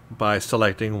that by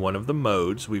selecting one of the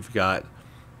modes. We've got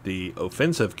the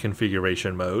offensive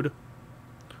configuration mode,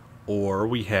 or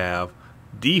we have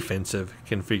defensive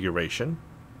configuration,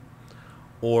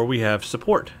 or we have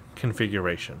support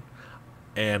configuration.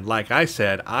 And like I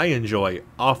said, I enjoy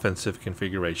offensive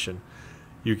configuration.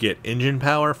 You get engine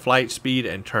power, flight speed,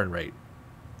 and turn rate,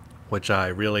 which I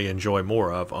really enjoy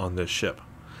more of on this ship.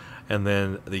 And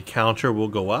then the counter will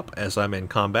go up as I'm in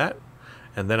combat,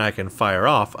 and then I can fire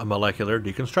off a molecular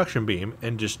deconstruction beam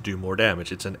and just do more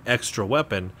damage. It's an extra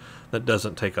weapon that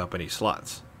doesn't take up any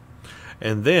slots.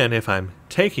 And then if I'm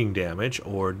taking damage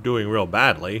or doing real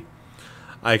badly,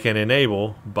 I can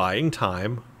enable buying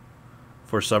time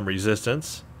for some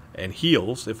resistance and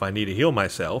heals if I need to heal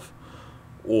myself,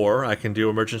 or I can do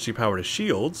emergency power to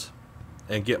shields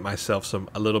and get myself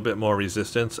a little bit more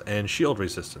resistance and shield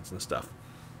resistance and stuff.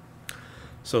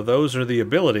 So those are the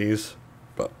abilities,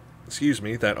 excuse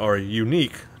me, that are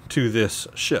unique to this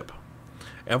ship.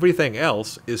 Everything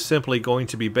else is simply going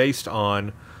to be based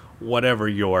on whatever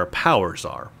your powers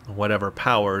are, whatever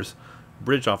powers,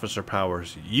 bridge officer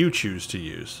powers, you choose to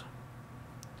use.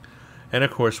 And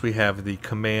of course we have the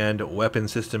command weapon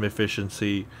system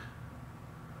efficiency,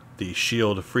 the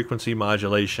shield frequency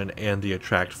modulation, and the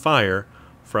attract fire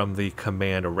from the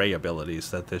command array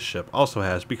abilities that this ship also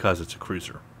has because it's a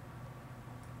cruiser.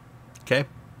 Okay,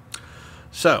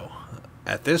 so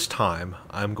at this time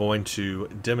I'm going to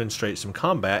demonstrate some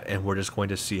combat and we're just going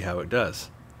to see how it does.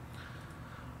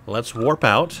 Let's warp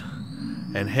out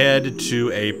and head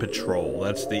to a patrol.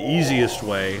 That's the easiest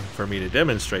way for me to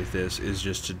demonstrate this, is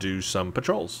just to do some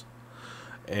patrols.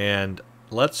 And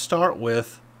let's start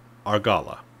with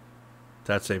Argala.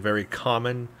 That's a very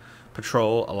common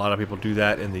patrol. A lot of people do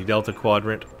that in the Delta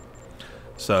Quadrant.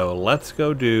 So let's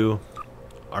go do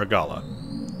Argala.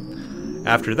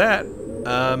 After that,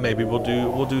 maybe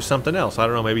we'll do something else. I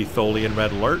don't know, maybe Tholian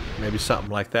Red Alert, maybe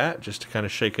something like that, just to kind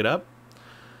of shake it up.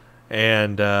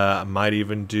 And I might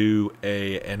even do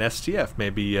an STF,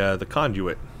 maybe the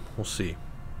Conduit. We'll see.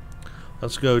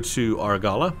 Let's go to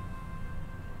Argala.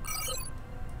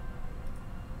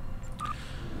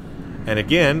 And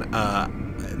again,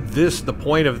 the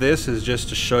point of this is just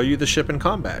to show you the ship in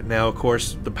combat. Now, of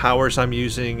course, the powers I'm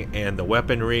using and the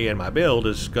weaponry and my build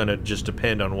is going to just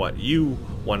depend on what you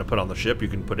want to put on the ship. You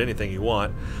can put anything you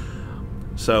want.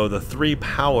 So the 3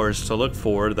 powers to look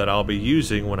for that I'll be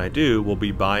using when I do will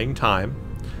be buying time,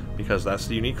 because that's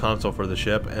the unique console for the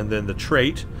ship, and then the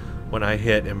trait when I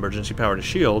hit emergency power to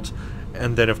shields,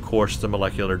 and then of course the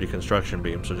molecular deconstruction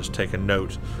beam. So just take a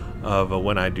note of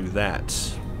when I do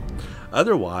that.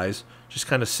 Otherwise, just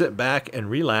kind of sit back and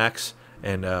relax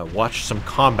and watch some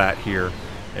combat here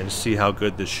and see how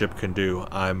good this ship can do.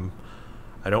 I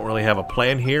don't really have a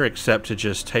plan here except to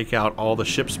just take out all the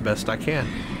ships best I can.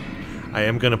 I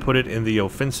am going to put it in the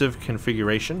offensive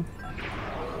configuration.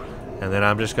 And then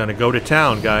I'm just going to go to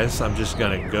town, guys. I'm just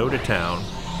going to go to town.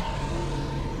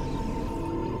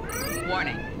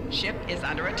 Warning. Ship is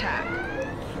under attack.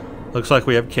 Looks like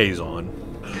we have K's on.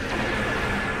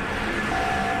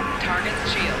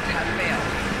 Target's shields have failed.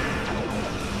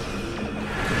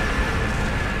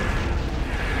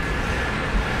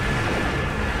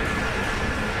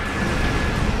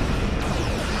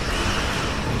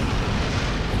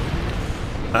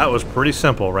 That was pretty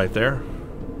simple right there.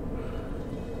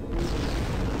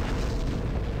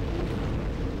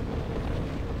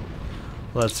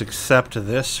 Let's accept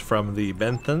this from the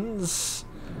Benthans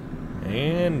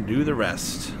and do the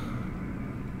rest.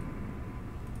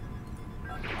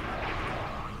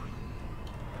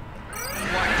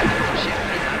 Ship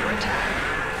is under attack.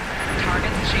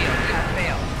 Target's shields have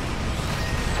failed.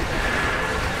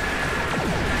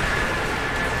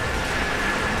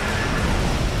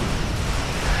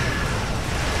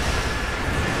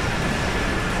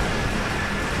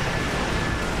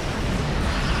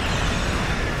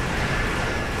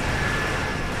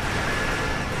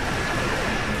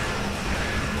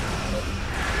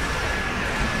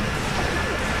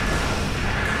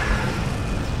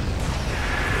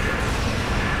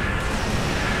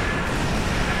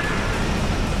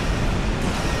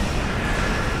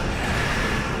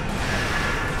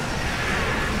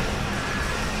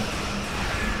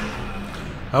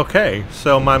 Okay,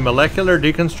 so my molecular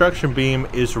deconstruction beam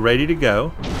is ready to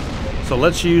go. So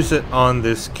let's use it on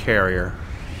this carrier.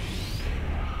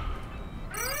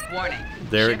 Warning.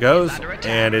 There it goes,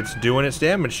 and it's doing its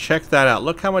damage. Check that out.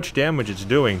 Look how much damage it's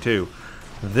doing, too.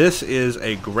 This is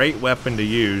a great weapon to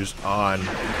use on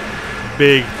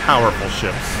big, powerful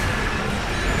ships.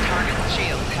 Target's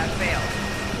shields have failed.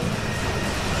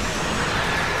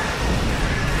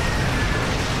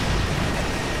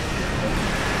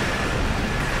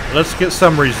 Let's get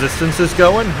some resistances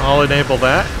going. I'll enable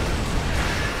that.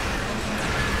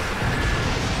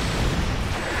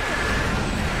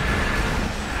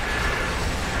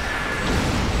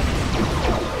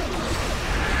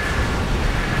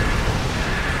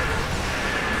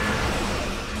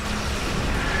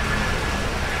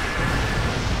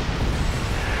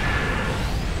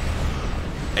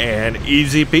 And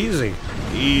easy peasy.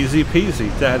 Easy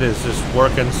peasy. That is just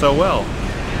working so well.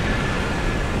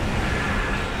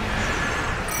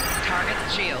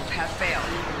 Target's shields have failed.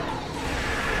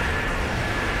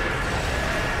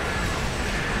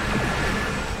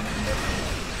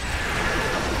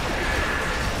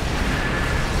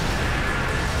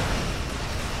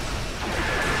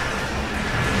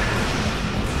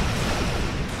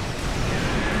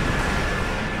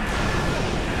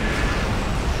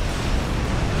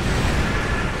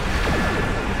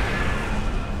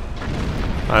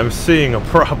 I'm seeing a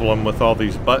problem with all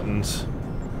these buttons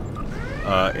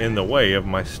in the way of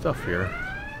my stuff here.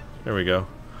 There we go.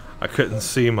 I couldn't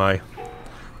see my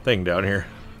thing down here.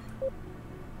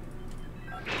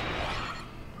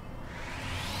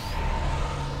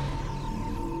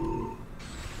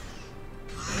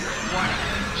 Warning.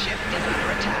 Ship is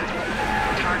under attack.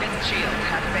 Target's shields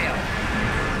have failed.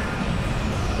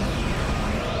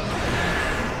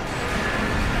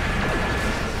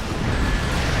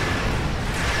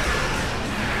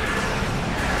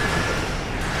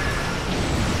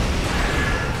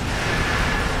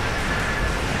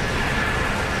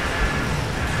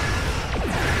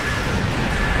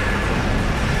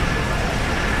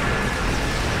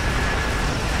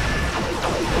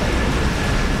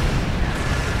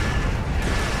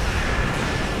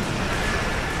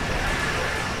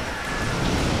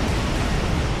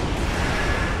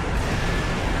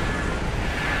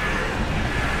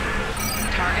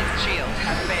 Target's shields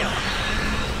have failed.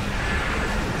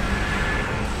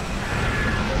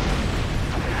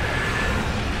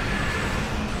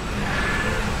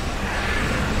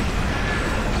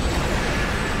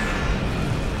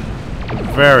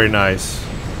 Very nice.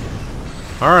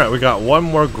 Alright, we got one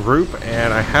more group,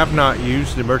 and I have not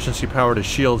used the emergency power to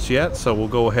shields yet, so we'll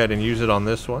go ahead and use it on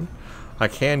this one. I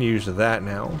can use that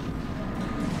now.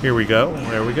 Here we go.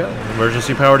 There we go.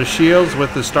 Emergency power to shields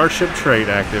with the starship trait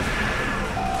active.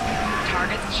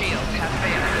 Target's shields have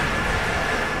failed.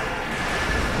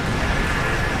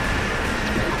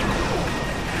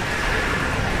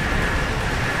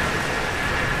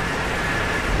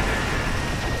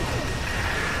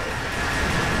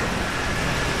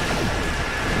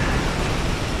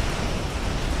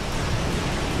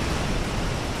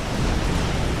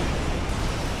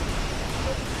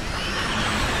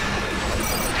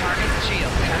 Target's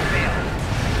shields have failed.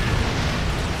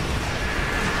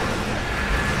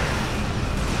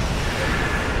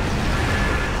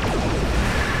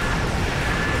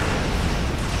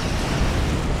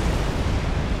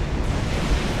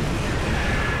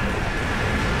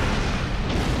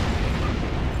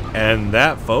 And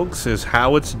that, folks, is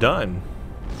how it's done.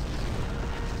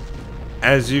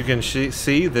 As you can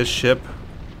see, this ship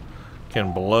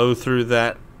can blow through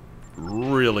that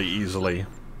really easily.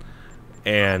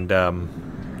 And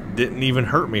didn't even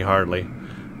hurt me hardly.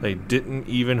 They didn't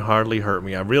even hardly hurt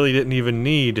me. I really didn't even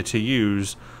need to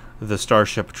use the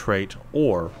starship trait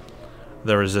or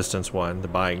the resistance one, the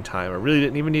buying time. I really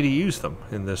didn't even need to use them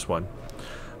in this one.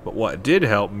 But what did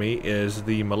help me is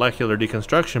the molecular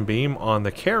deconstruction beam on the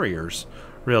carriers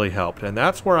really helped. And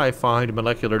that's where I find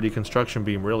molecular deconstruction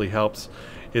beam really helps,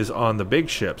 is on the big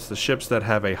ships. The ships that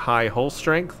have a high hull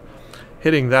strength,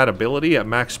 hitting that ability at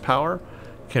max power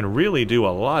can really do a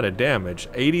lot of damage.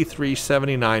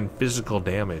 8379 physical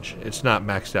damage. It's not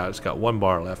maxed out. It's got 1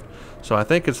 bar left. So I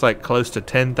think it's like close to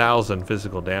 10,000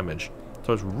 physical damage.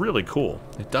 So it's really cool.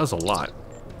 It does a lot.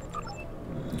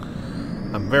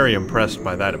 I'm very impressed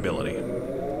by that ability.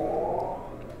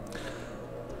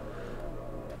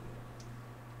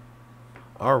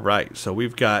 Alright, so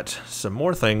we've got some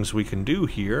more things we can do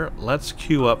here. Let's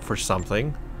queue up for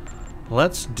something.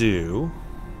 Let's do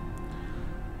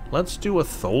a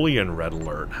Tholian red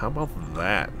alert. How about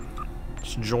that?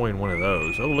 Let's join one of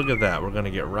those. Oh, look at that. We're going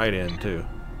to get right in, too.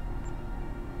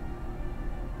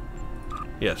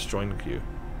 Yes, join the queue.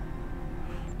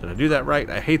 Did I do that right?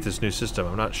 I hate this new system.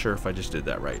 I'm not sure if I just did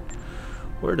that right.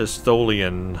 Where does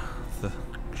Tholian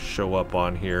show up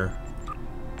on here?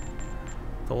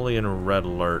 Tholian red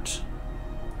alert.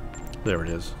 There it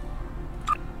is.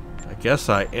 I guess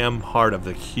I am part of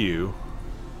the queue.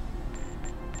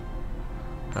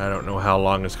 I don't know how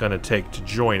long it's going to take to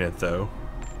join it, though.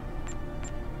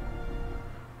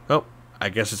 Oh, I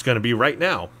guess it's going to be right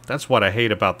now. That's what I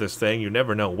hate about this thing. You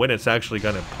never know when it's actually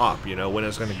going to pop, you know, when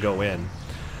it's going to go in.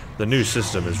 The new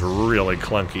system is really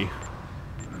clunky.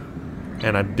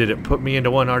 And did it put me into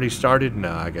one already started?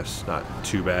 No, I guess not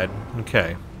too bad.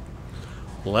 Okay.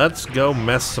 Let's go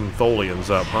mess some Tholians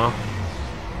up, huh?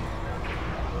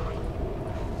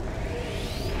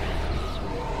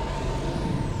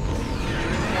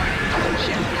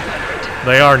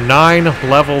 They are 9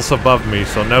 levels above me,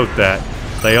 so note that.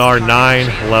 They are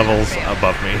 9 levels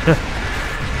above me.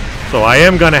 So I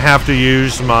am going to have to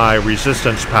use my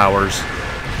resistance powers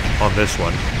on this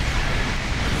one.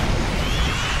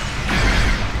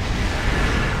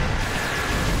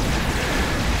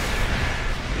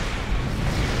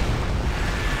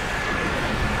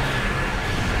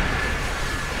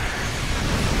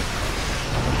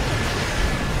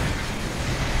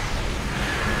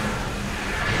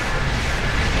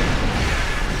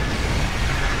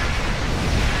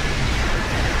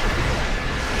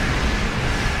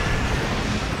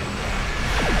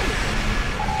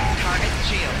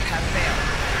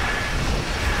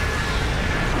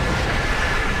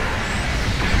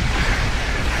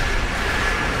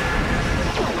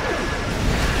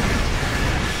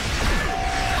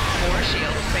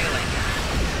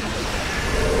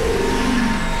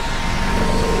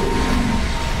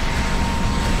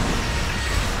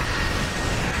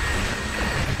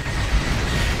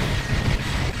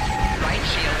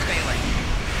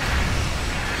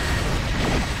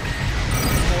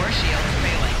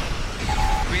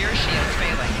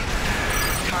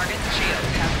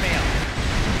 have failed.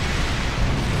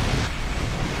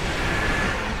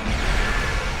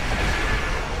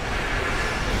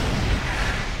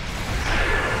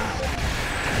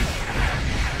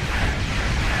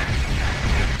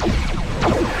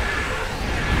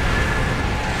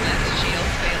 Left shield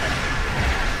failing.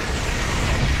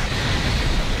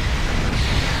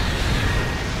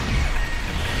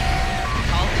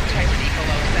 Hull integrity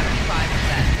below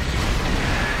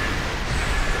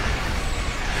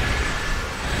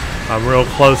 75%. I'm real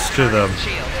close to the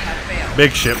Shields have failed.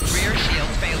 big ships. Rear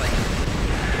shields failing.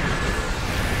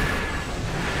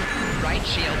 Right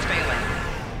shields failing.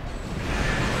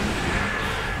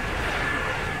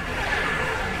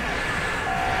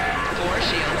 Four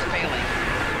shields failing.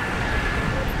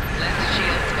 Left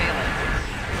shields failing.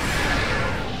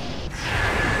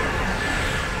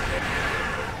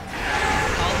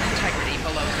 Hull integrity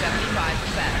below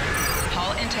 75%.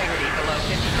 Hull integrity below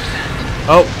 50%.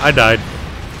 Oh, I died.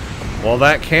 Well,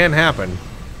 that can happen.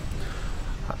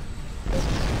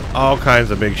 All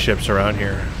kinds of big ships around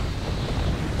here.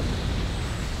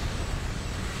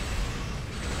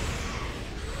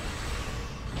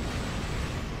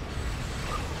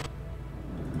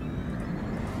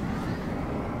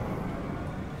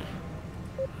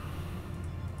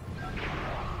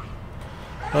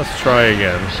 Let's try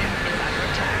again. Ship is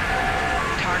under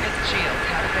attack. Target's shields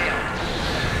have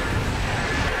failed.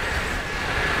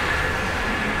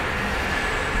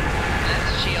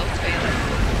 Left shields failing.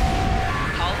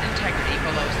 Hull integrity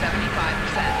below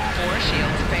 75%. Four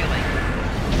shields failing.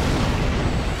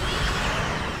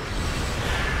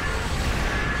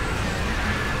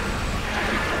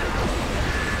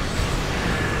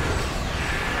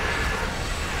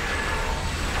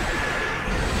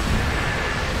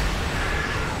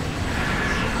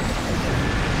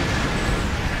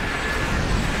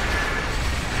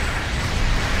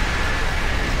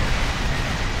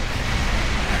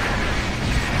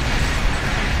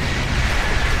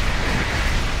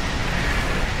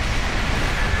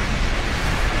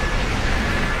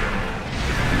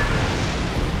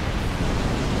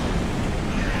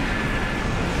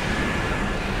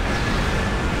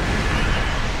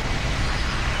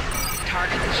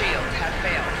 Target's shields have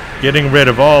failed. Getting rid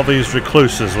of all these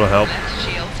recluses will help. Left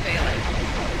shields failing.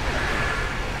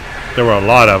 There were a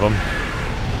lot of them.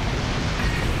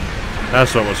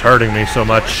 That's what was hurting me so Four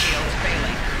much. shields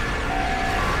failing.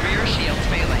 Rear shields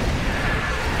failing.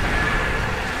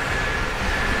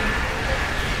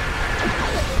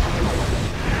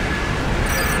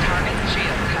 Target's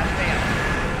shields have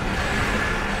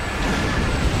failed.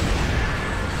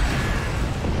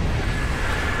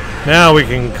 Now we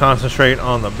can concentrate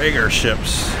on the bigger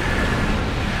ships.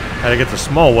 Had to get the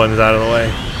small ones out of the way.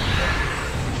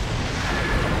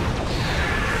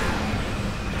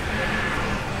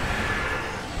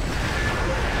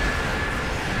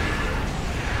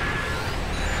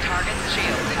 Target's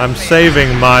shields have I'm failed.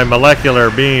 saving my molecular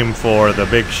beam for the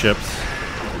big ships.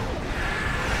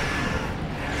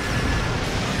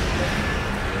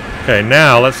 Okay,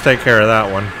 now let's take care of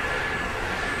that one.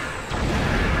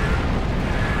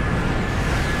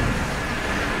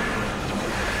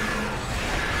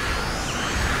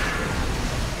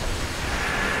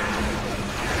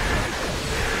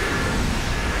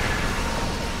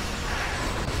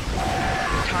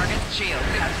 Target's shields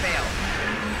have failed.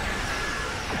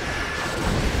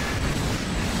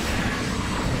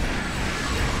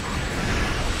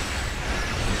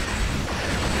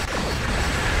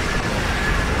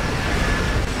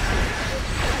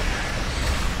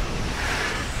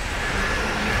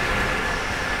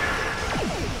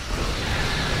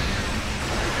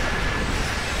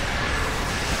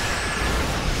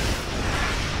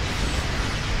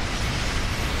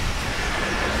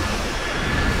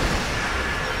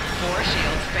 Four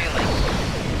shields failing.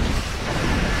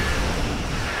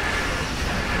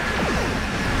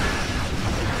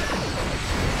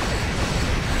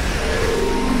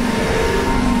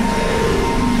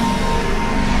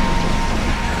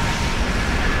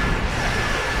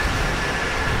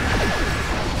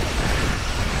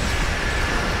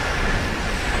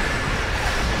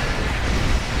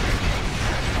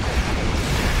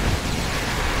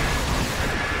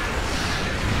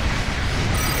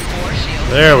 Four shields.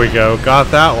 There we go,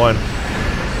 got that one.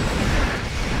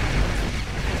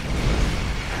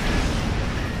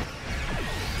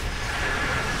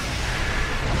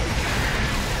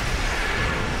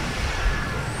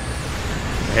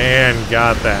 And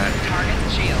got that.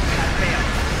 Target's shields have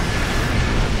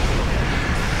failed.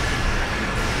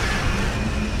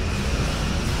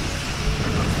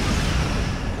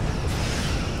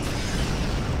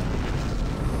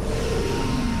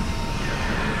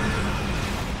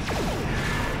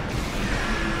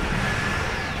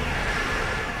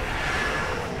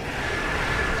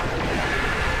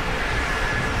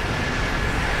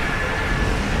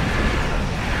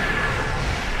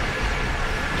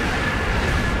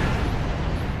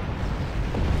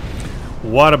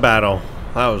 What a battle.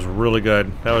 That was really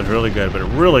good. That was really good, but it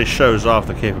really shows off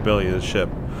the capability of the ship.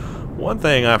 One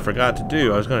thing I forgot to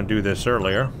do, I was going to do this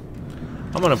earlier.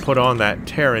 I'm going to put on that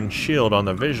Terran shield on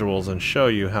the visuals and show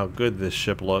you how good this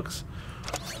ship looks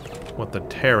with the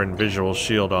Terran visual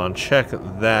shield on. Check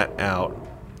that out.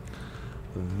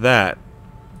 That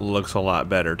looks a lot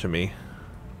better to me.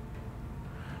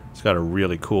 It's got a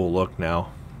really cool look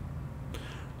now.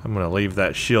 I'm going to leave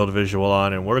that shield visual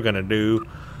on, and we're going to do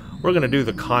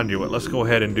the conduit. Let's go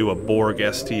ahead and do a Borg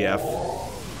STF.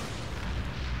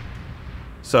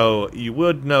 So you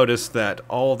would notice that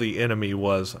all the enemy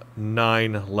was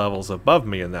 9 levels above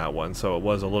me in that one, so it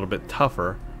was a little bit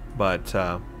tougher, but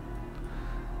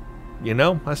you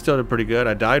know, I still did pretty good.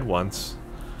 I died once.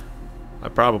 I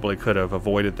probably could have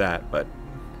avoided that, but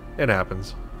it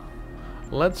happens.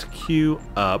 Let's queue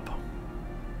up.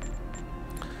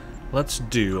 Let's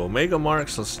do Omega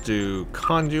Marks, let's do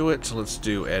Conduit, let's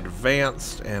do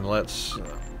Advanced, and let's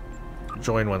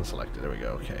join one selected. There we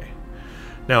go, okay.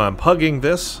 Now I'm pugging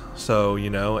this, so you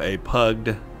know, a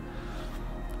pugged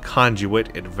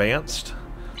Conduit Advanced.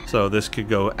 So this could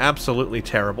go absolutely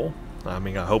terrible. I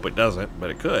mean, I hope it doesn't, but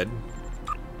it could.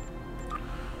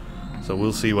 So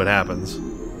we'll see what happens.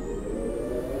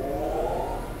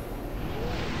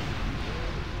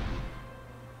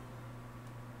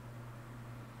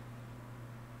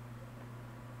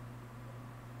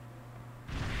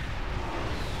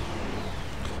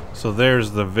 So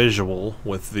there's the visual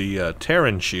with the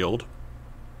Terran shield.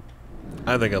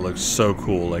 I think it looks so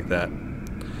cool like that.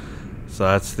 So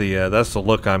that's the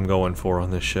look I'm going for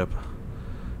on this ship.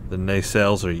 The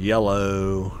nacelles are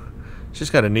yellow. It's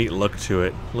just got a neat look to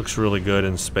it. Looks really good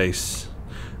in space.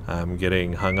 I'm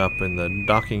getting hung up in the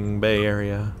docking bay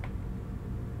area.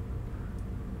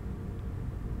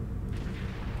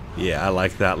 Yeah, I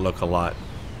like that look a lot.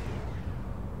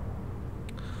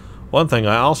 One thing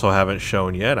I also haven't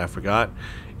shown yet, I forgot,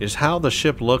 is how the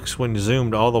ship looks when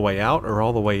zoomed all the way out or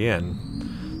all the way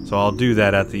in. So I'll do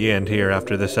that at the end here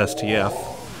after this STF,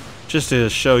 just to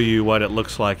show you what it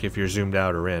looks like if you're zoomed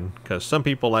out or in. Because some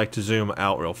people like to zoom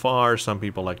out real far, some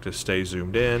people like to stay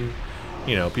zoomed in.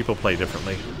 You know, people play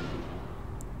differently.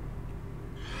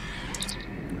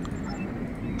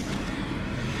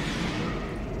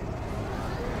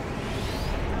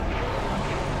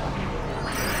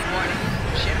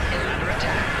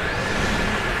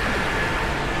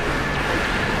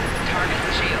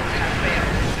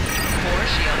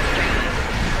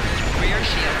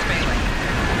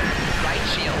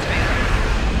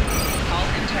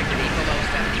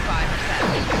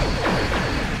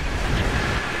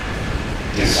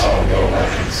 Dissolve your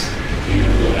weapons. You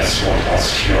will escort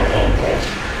us to your home world,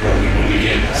 where we will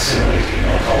begin assimilating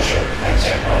your culture and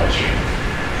technology.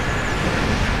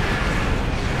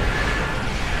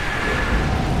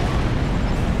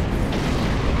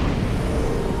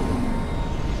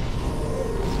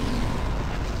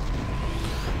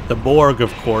 The Borg,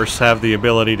 of course, have the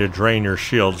ability to drain your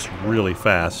shields really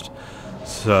fast.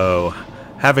 So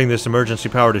having this emergency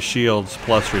power to shields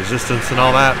plus resistance and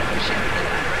all that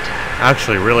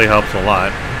actually really helps a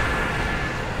lot.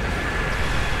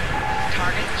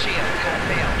 Target shield has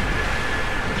failed.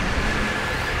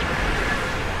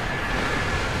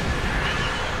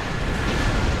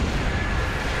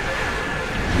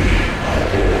 We are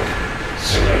Borg.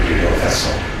 Surrender your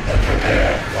vessel and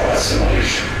prepare for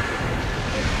assimilation.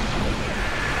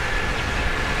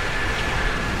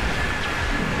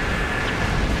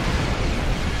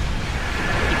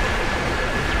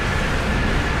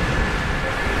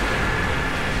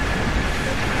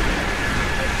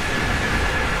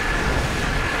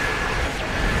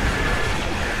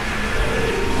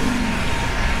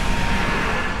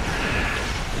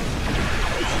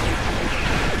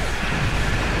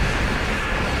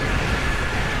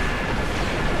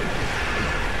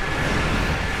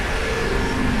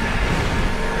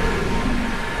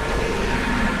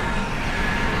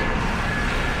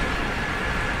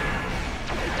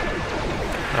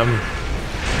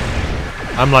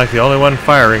 I'm like the only one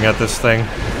firing at this thing. Your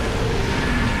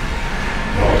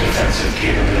defensive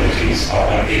capabilities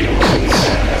are unable to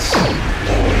withstand us.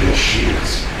 Lower your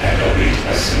shields and await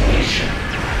assimilation.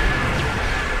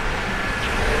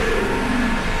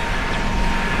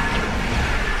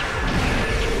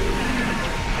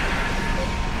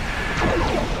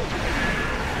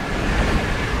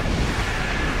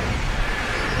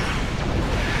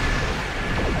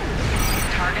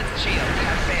 Target's shield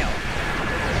has failed.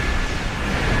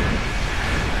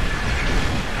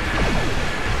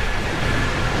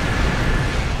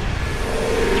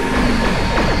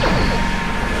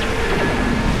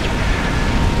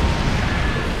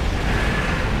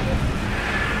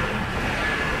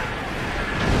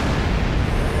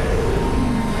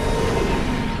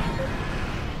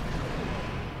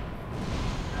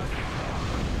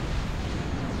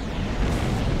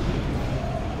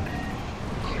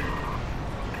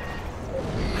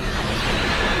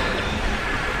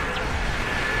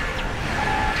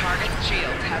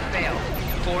 have failed.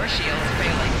 4 shields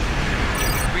failing.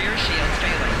 Rear shields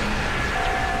failing.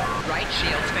 Right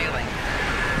shields failing.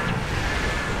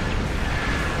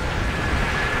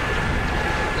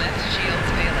 Left shields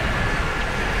failing.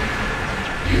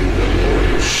 You will lower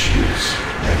your shields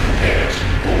and prepare to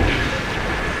be boarded.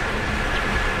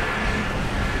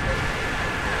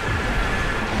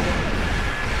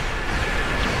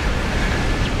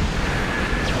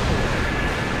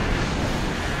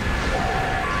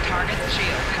 Target's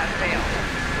shields have failed.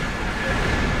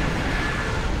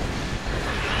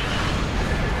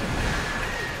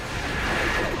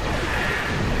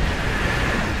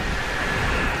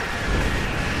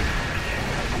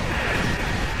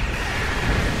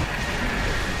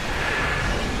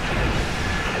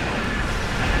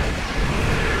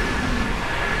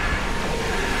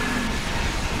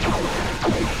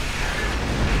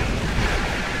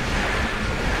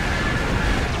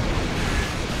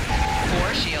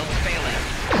 Shields failing.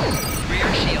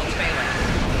 Rear shields failing.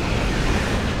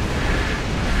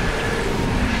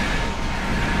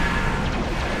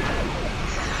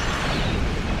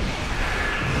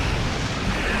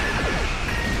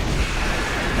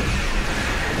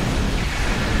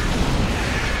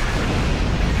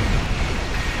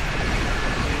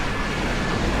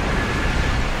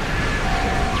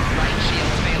 Right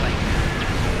shields failing.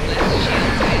 Left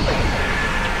shields failing.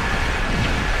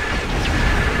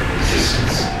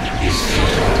 Resistance is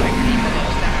futile. Integrity below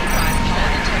 75. Hull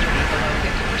integrity below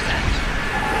 50%.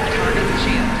 Target's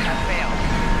shields have failed.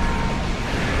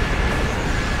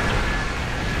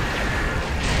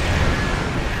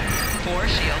 Four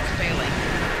shields failing.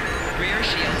 Rear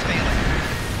shields failing.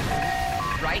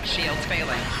 Right shields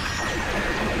failing.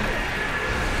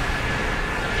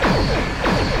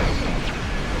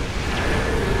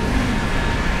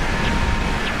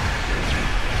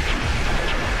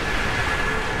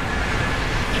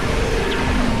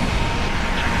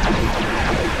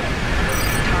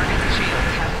 Target's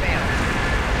shields have failed.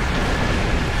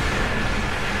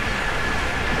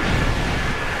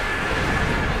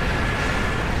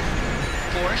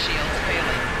 Four shields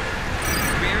failing.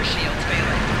 Rear shields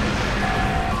failing.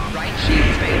 Right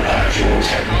shields failing. Add your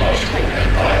technological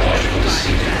and biological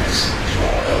distinctiveness to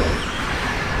our own.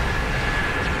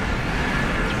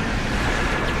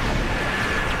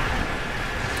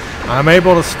 I'm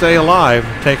able to stay alive,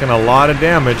 taking a lot of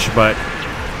damage, but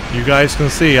you guys can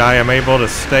see I am able to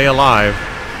stay alive.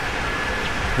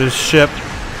 This ship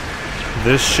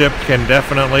can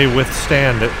definitely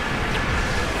withstand it.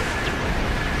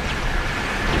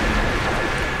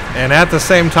 And at the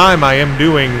same time, I am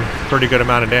doing pretty good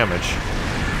amount of damage.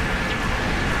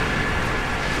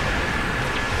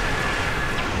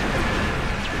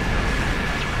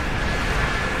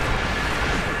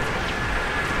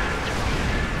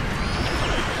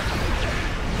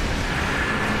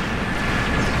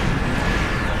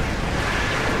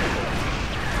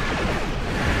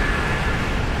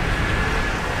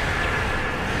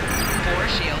 Four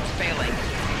shields failing.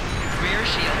 Rear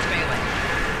shields failing.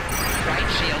 Right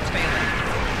shields failing.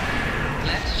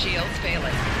 Left shields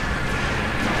failing.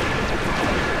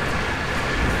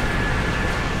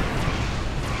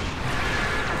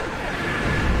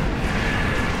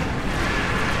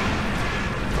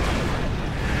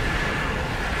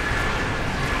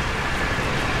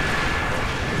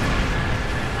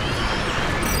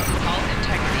 Hull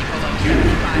integrity below You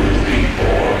will 75%. be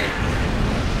Borg.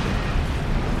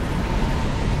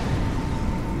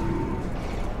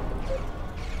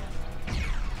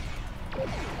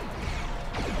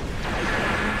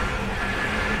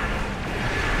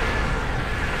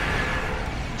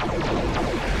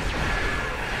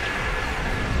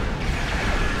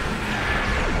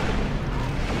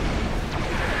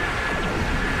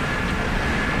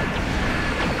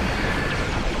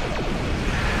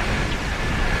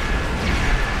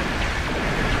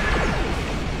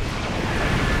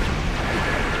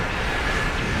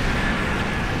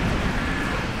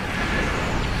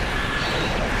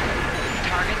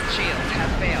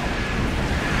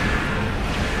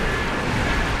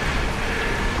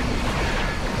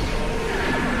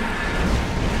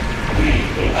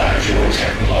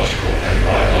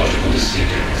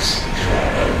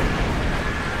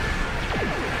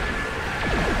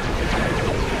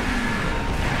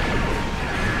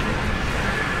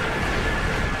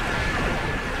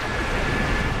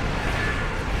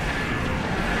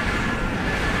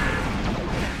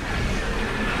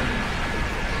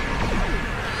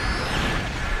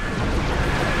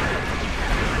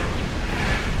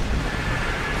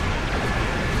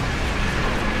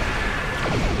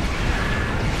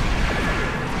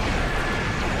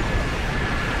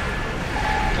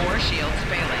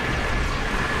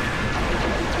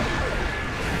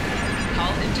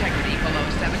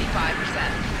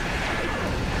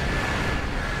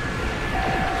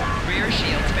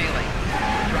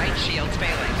 shields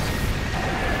failing.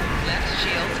 Left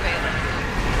shields failing.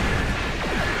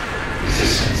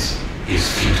 Resistance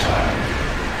is futile.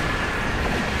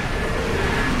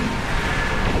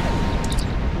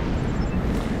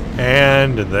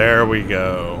 And there we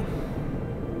go.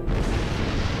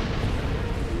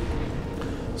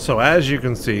 So as you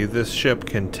can see, this ship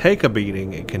can take a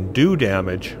beating, it can do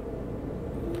damage.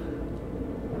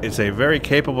 It's a very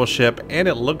capable ship, and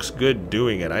it looks good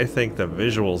doing it. I think the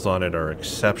visuals on it are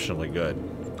exceptionally good.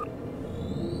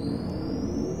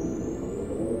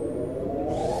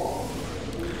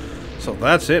 So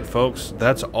that's it, folks.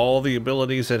 That's all the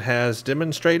abilities it has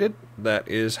demonstrated. That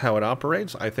is how it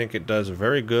operates. I think it does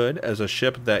very good as a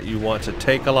ship that you want to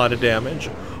take a lot of damage,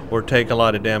 or take a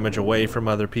lot of damage away from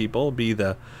other people, be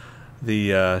the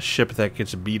ship that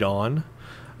gets beat on.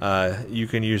 You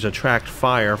can use Attract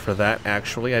Fire for that,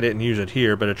 actually. I didn't use it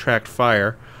here, but Attract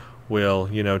Fire will,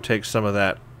 you know, take some of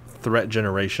that threat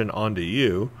generation onto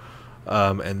you.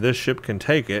 And this ship can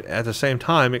take it. At the same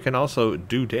time, it can also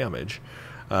do damage.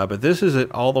 But this is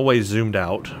it all the way zoomed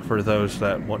out, for those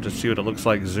that want to see what it looks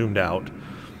like zoomed out.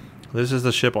 This is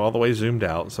the ship all the way zoomed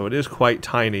out, so it is quite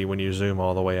tiny when you zoom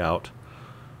all the way out,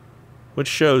 which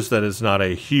shows that it's not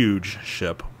a huge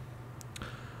ship.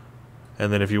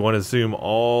 And then if you want to zoom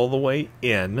all the way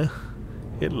in,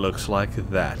 it looks like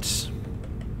that.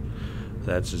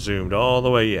 That's zoomed all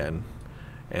the way in.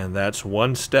 And that's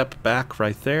 1 step back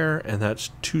right there, and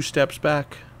that's 2 steps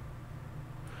back,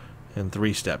 and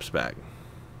 3 steps back.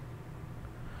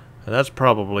 And that's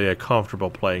probably a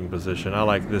comfortable playing position. I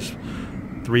like this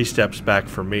 3 steps back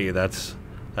for me. That's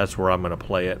where I'm going to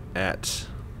play it at.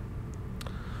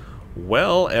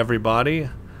 Well, everybody,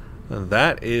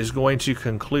 that is going to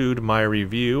conclude my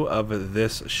review of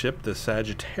this ship, the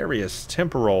Sagittarius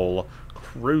Temporal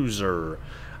Cruiser.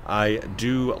 I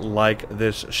do like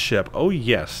this ship. Oh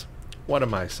yes, what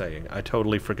am I saying? I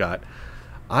totally forgot.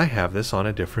 I have this on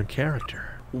a different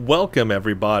character. Welcome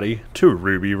everybody to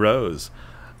Ruby Rose,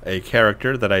 a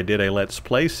character that I did a Let's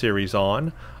Play series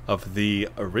on of the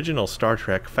original Star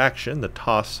Trek faction, the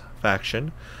TOS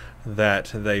faction,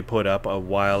 that they put up a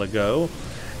while ago.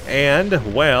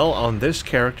 And, well, on this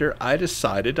character, I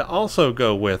decided to also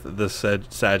go with the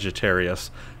Sagittarius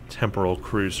Temporal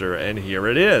Cruiser, and here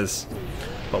it is.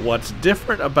 But what's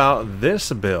different about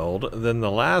this build than the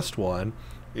last one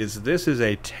is this is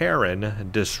a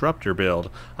Terran disruptor build.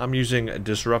 I'm using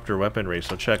disruptor weaponry,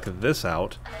 so check this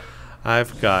out.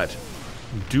 I've got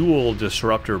dual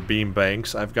disruptor beam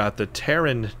banks. I've got the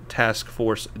Terran Task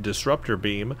Force disruptor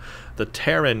beam, the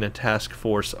Terran Task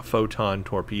Force photon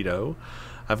torpedo.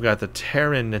 I've got the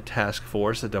Terran Task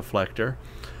Force deflector,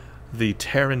 the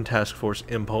Terran Task Force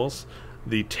impulse,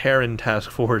 the Terran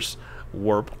Task Force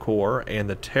warp core, and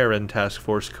the Terran Task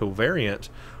Force covariant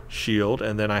shield.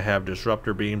 And then I have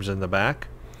disruptor beams in the back.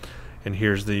 And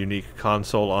here's the unique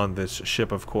console on this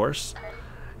ship, of course.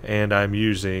 And I'm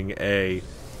using a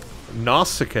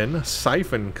Nausicaan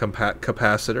siphon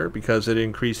capacitor because it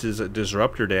increases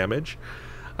disruptor damage.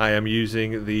 I am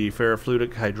using the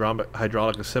ferrofluidic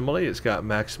hydraulic assembly. It's got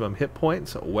maximum hit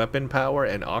points, weapon power,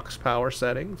 and aux power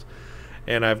settings.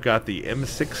 And I've got the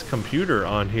M6 computer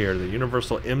on here, the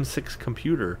universal M6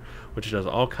 computer, which does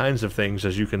all kinds of things,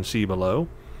 as you can see below.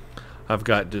 I've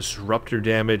got disruptor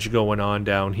damage going on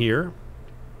down here.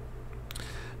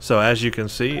 So as you can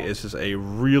see, this is a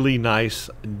really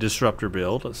nice disruptor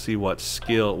build. Let's see what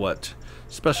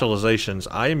specializations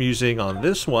I am using on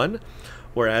this one.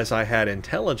 Whereas I had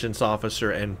intelligence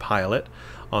officer and pilot,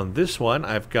 on this one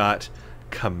I've got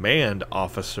command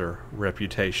officer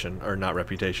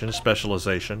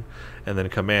specialization, and then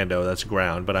commando, that's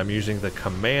ground. But I'm using the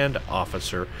command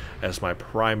officer as my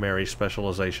primary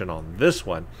specialization on this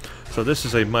one. So this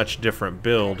is a much different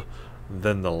build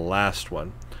than the last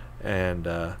one. And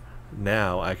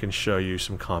now I can show you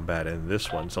some combat in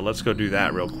this one. So let's go do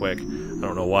that real quick. I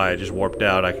don't know why I just warped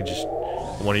out. I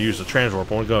want to use the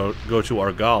transwarp. I want to go to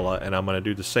Argala, and I'm going to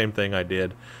do the same thing I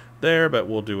did there, but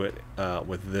we'll do it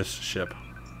with this ship.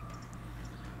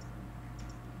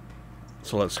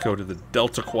 So let's go to the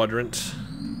Delta Quadrant.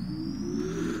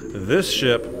 This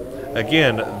ship,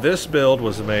 again, this build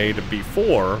was made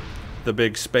before the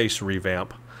big space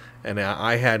revamp. And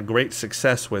I had great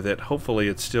success with it. Hopefully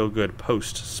it's still good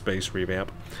post-space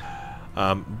revamp.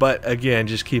 But again,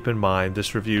 just keep in mind,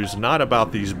 this review is not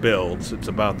about these builds. It's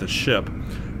about the ship.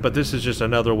 But this is just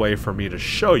another way for me to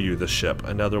show you the ship.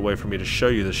 Another way for me to show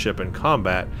you the ship in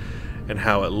combat and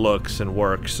how it looks and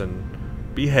works and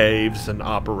behaves and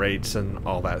operates and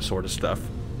all that sort of stuff.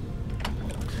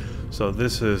 So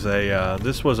this is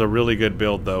this was a really good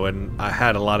build though, and I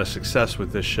had a lot of success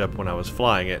with this ship when I was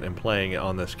flying it and playing it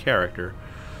on this character.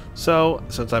 So,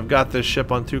 since I've got this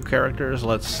ship on 2 characters,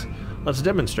 let's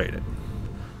demonstrate it.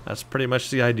 That's pretty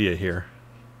much the idea here.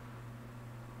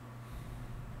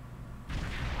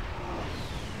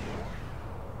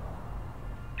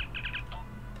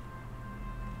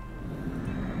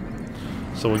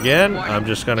 So again, I'm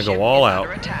just going to go all out.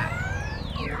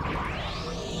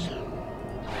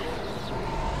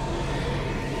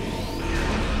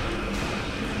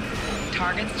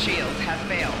 Target's shields have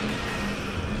failed.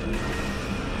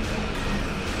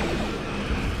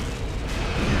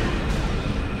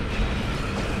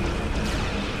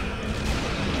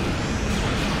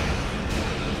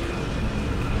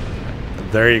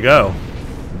 There you go.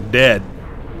 Dead.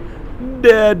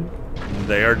 Dead.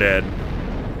 They are dead.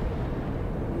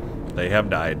 They have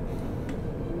died.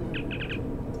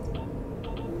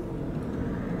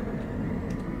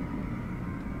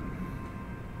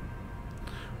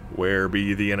 Where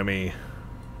be the enemy?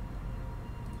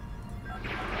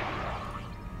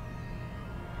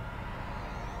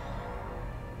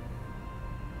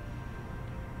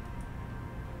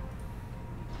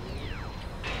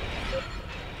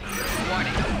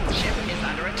 Warning. Ship is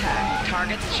under attack.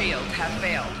 Target's shields have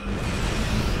failed.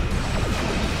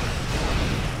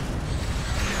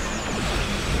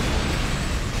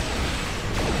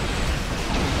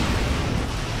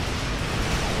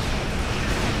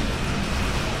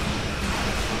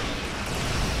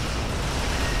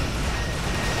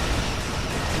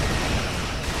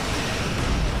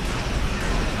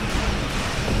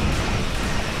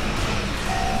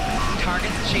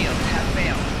 Target's shields have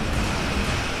failed.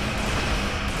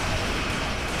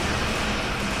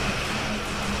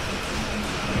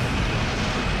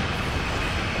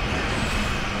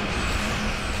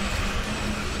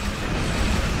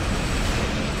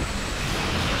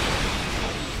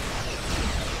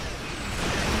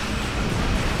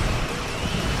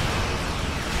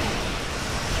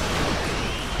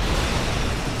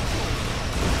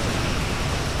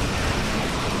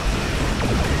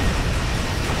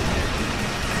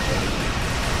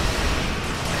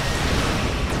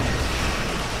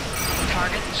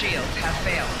 Target's shields have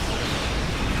failed.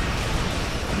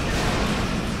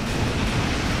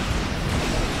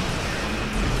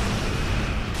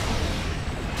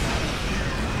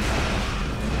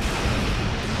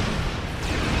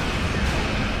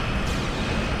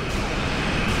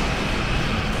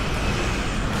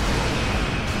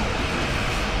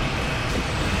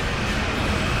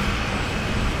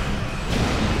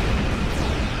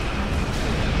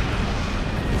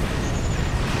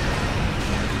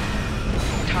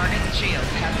 Target's shields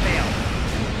have failed.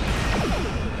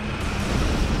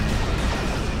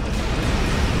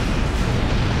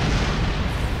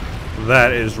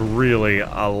 That is really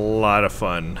a lot of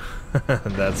fun.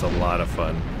 That's a lot of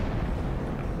fun.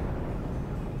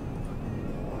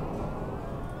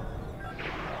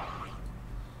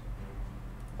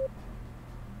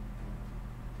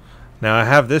 Now I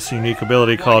have this unique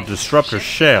ability called Disruptor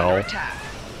Shell.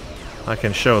 I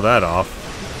can show that off.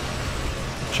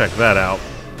 Check that out.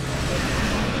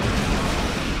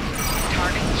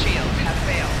 Target's shields have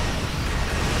failed.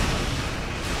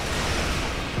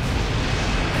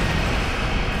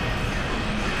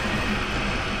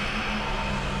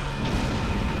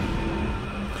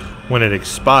 When it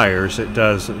expires, it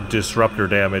does disruptor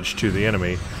damage to the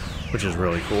enemy, which is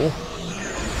really cool.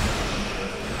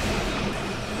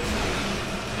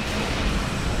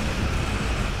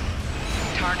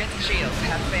 Target's shields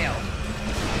have failed.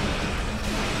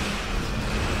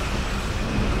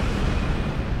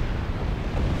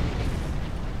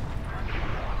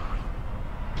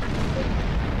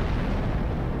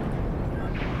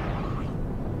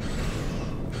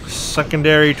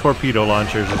 Secondary torpedo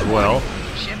launchers as well.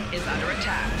 Ship is under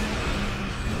attack.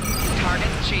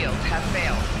 Target's shields have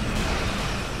failed.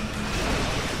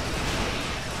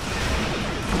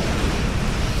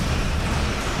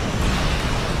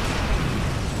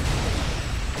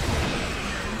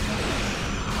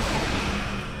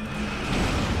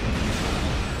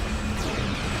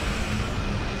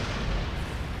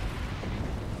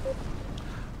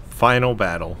 Final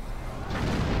battle.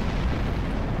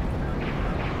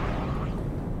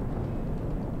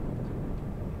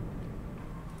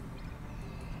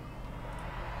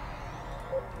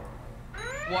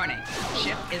 Warning.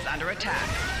 Ship is under attack.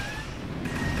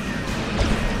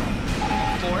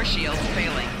 4 shields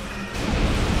failing.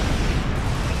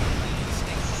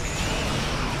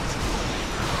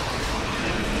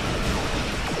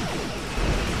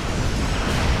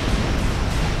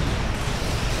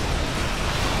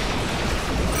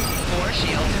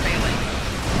 Shields failing.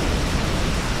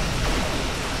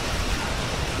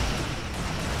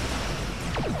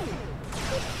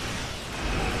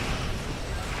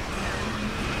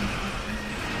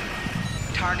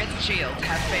 Target's shields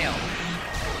have failed.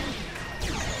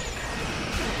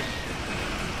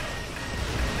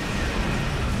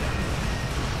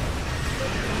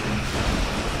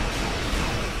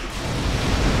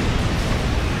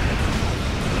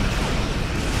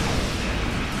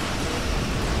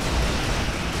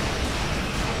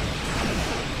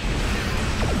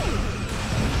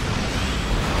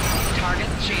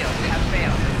 Target's shields have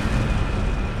failed.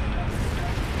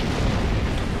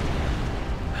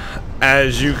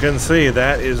 As you can see,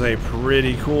 that is a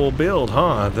pretty cool build,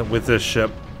 huh? With this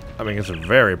ship. I mean, it's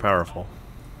very powerful.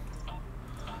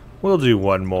 We'll do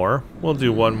one more. We'll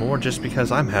do one more just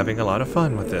because I'm having a lot of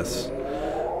fun with this.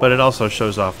 But it also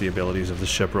shows off the abilities of the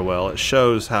ship real well. It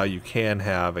shows how you can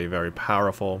have a very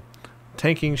powerful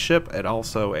tanking ship and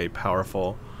also a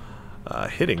powerful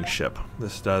hitting ship.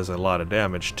 This does a lot of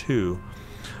damage too.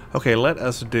 Okay,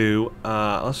 let's do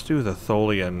the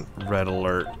Tholian Red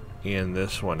Alert in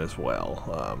this one as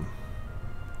well.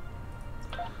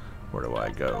 Where do I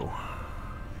go?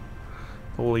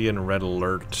 Tholian Red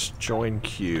Alert, join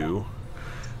queue.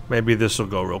 Maybe this will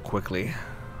go real quickly.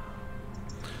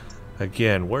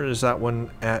 Again, where is that one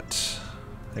at?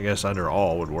 I guess under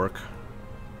all would work.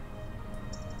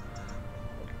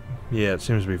 Yeah, it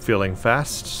seems to be filling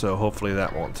fast, so hopefully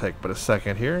that won't take but a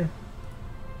second here.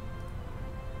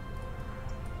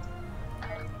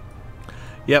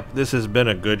 Yep, this has been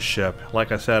a good ship.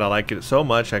 Like I said, I like it so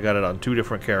much. I got it on 2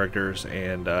 different characters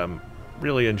and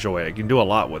really enjoy it. I can do a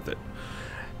lot with it.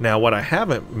 Now, what I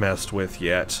haven't messed with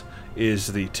yet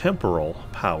is the temporal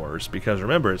powers, because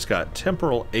remember, it's got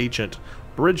temporal agent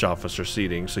bridge officer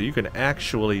seating, so you can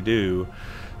actually do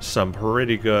some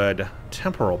pretty good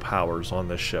temporal powers on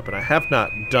this ship, and I have not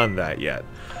done that yet.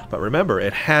 But remember,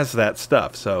 it has that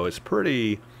stuff, so it's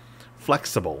pretty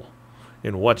flexible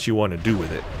in what you want to do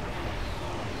with it.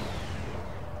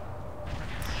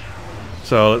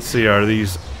 So let's see, are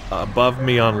these above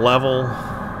me on level?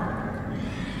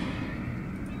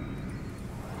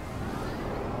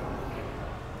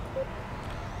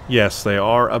 Yes, they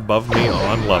are above me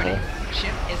on level.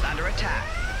 Ship is under attack.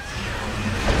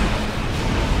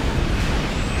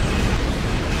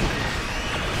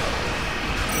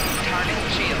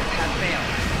 Target shields have failed.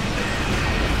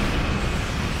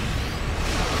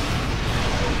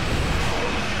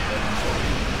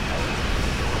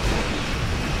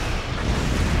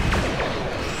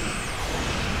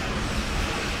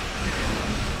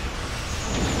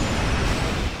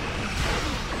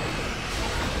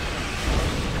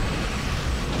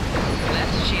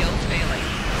 Left shields failing.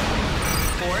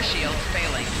 4 shields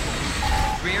failing.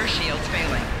 Rear shields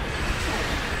failing.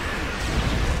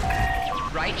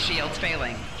 Right shields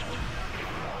failing.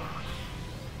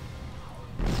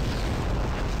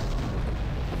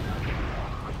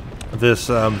 This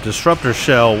disruptor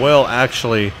shell will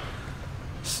actually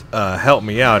help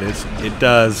me out. It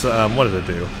does, what does it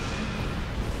do?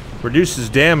 Reduces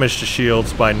damage to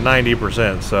shields by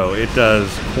 90%, so it does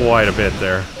quite a bit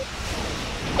there.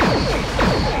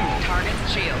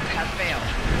 Target's shields have failed.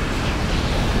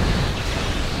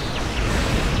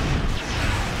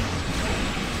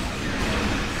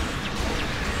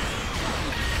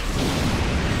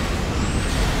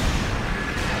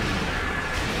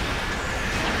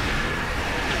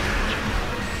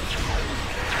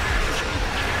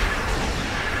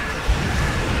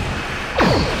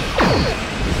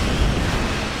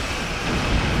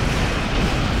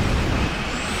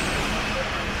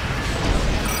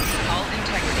 Hull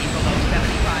integrity below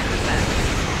 75%.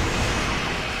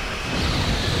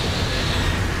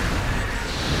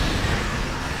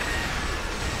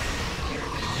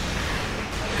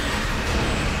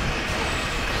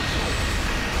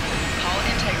 Hull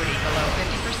integrity below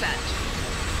 50%.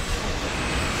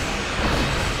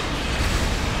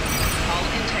 Hull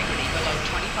integrity below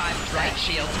 25%. Right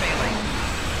shields failing.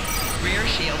 Rear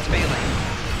shields failing.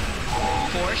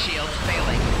 4 shields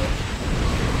failing.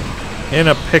 In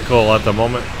a pickle at the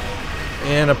moment.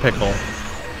 In a pickle.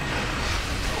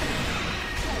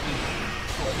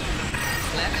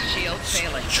 Left shields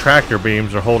failing. Tractor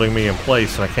beams are holding me in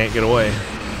place and I can't get away.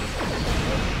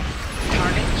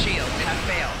 Target shields have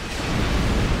failed.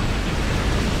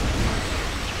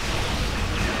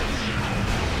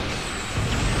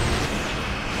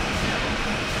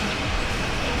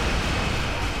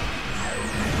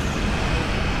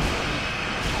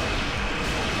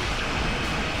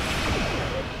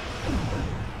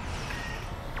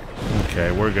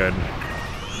 Okay, we're good.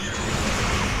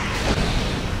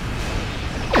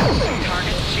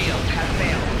 Target shields have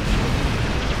failed.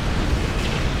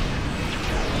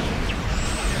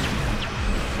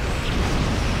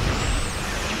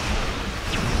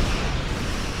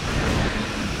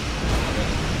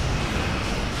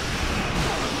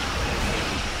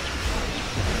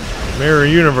 Mirror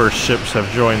Universe ships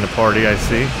have joined the party, I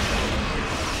see.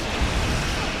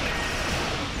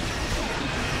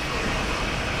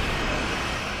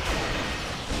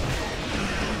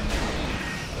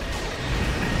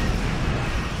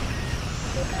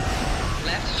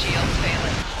 Left shields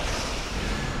failing.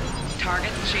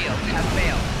 Target shields have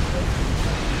failed.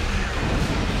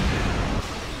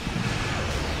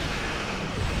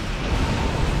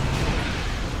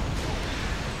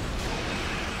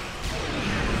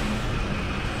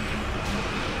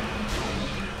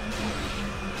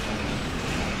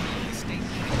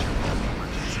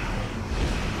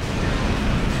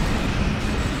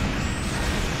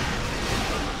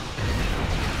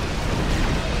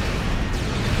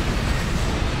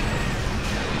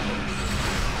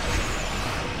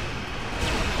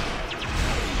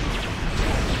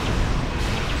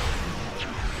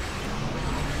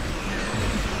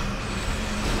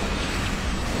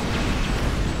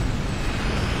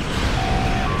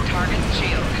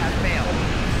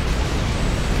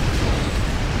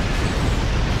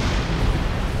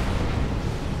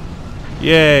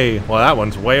 Yay! Well, that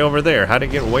one's way over there. How'd it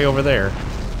get way over there?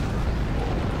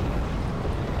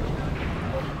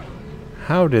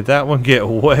 How did that one get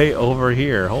way over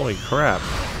here? Holy crap.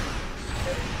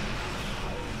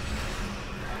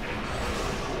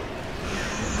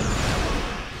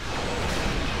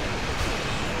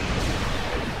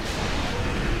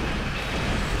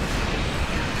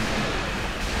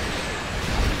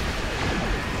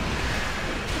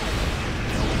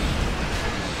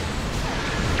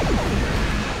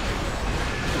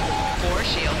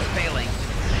 Shields failing.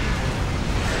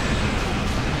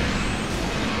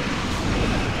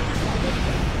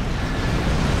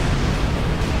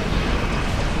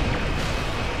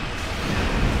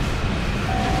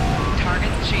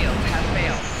 Target's shields have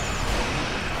failed.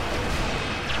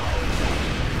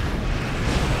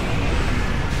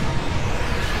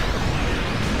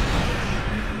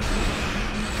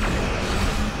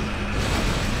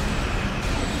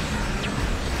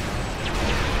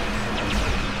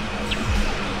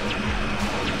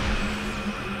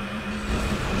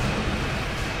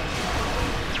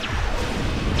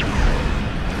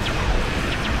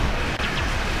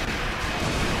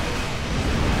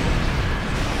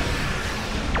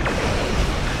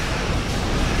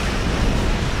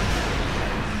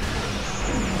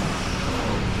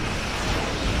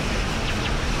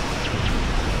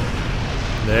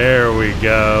 There we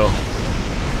go.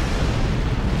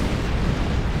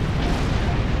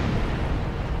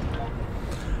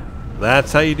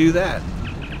 That's how you do that.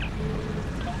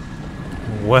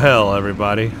 Well,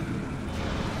 everybody.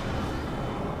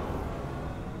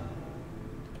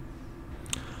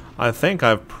 I think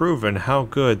I've proven how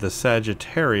good the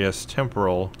Sagittarius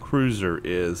Temporal Cruiser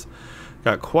is.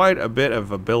 Got quite a bit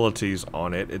of abilities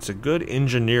on it. It's a good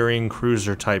engineering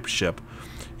cruiser type ship.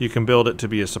 You can build it to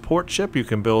be a support ship, you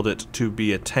can build it to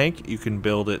be a tank, you can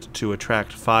build it to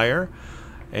attract fire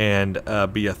and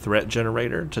be a threat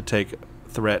generator to take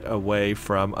threat away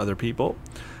from other people.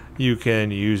 You can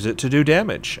use it to do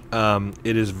damage.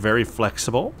 It is very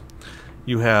flexible.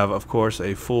 You have, of course,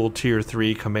 a full Tier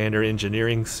 3 Commander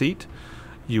Engineering seat.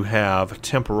 You have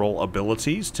temporal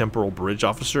abilities, temporal bridge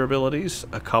officer abilities,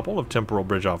 a couple of temporal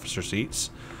bridge officer seats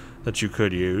that you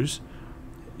could use.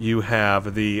 You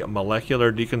have the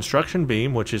molecular deconstruction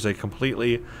beam, which is a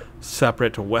completely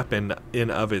separate weapon in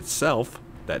of itself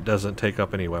that doesn't take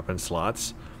up any weapon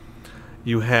slots.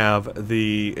 You have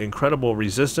the incredible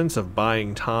resistance of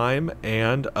buying time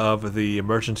and of the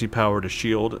emergency power to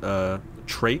shield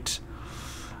trait.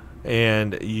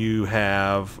 And you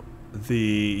have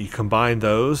you combine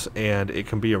those and it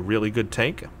can be a really good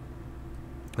tank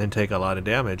and take a lot of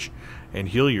damage and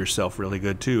heal yourself really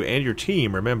good too. And your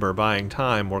team, remember, buying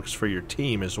time works for your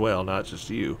team as well, not just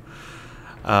you.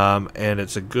 And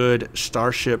it's a good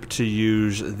starship to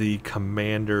use the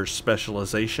commander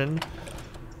specialization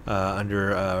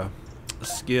under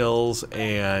skills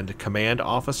and command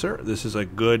officer. This is a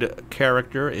good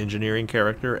character, engineering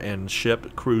character and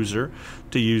ship cruiser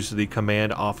to use the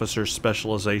command officer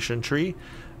specialization tree.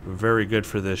 Very good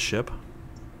for this ship.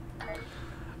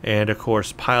 And of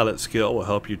course, pilot skill will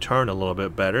help you turn a little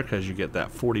bit better because you get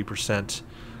that 40%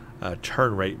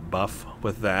 turn rate buff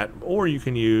with that. Or you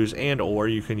can use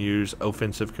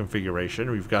offensive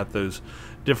configuration. We've got those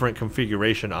different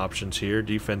configuration options here,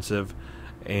 defensive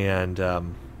and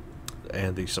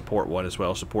the support one as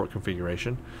well, support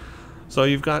configuration. So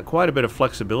you've got quite a bit of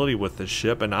flexibility with this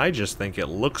ship, and I just think it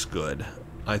looks good.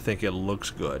 I think it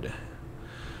looks good.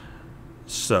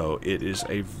 So it is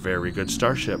a very good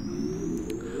starship.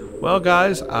 Well,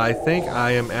 guys, I think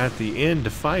I am at the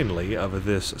end finally of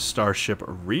this starship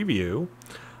review.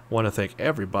 want to thank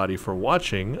everybody for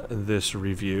watching this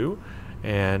review,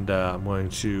 and I'm going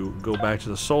to go back to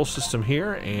the Sol system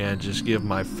here and just give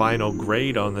my final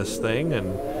grade on this thing,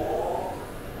 and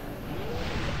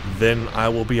then I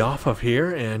will be off of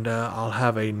here, and I'll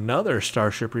have another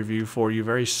Starship review for you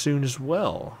very soon as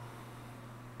well.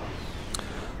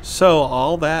 So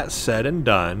all that said and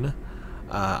done,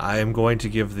 I am going to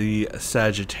give the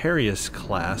Sagittarius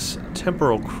class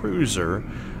Temporal Cruiser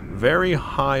very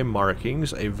high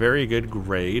markings, a very good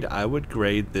grade. I would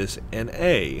grade this an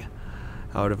A.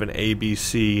 Out of an A, B,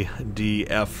 C, D,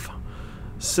 F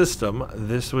system,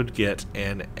 this would get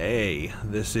an A.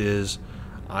 This is,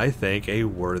 I think, a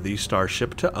worthy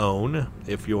starship to own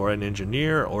if you're an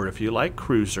engineer or if you like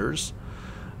cruisers.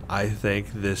 I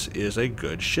think this is a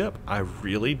good ship. I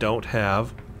really don't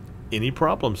have any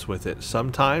problems with it.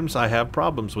 Sometimes I have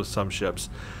problems with some ships.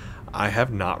 I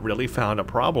have not really found a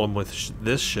problem with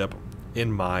this ship in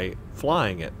my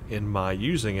flying it, in my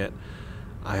using it.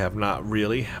 I have not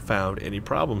really found any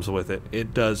problems with it.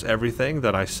 It does everything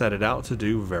that I set it out to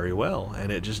do very well,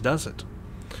 and it just does it.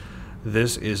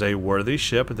 This is a worthy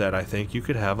ship that I think you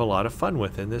could have a lot of fun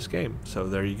with in this game. So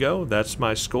there you go. That's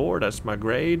my score. That's my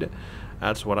grade.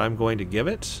 That's what I'm going to give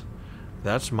it.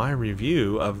 That's my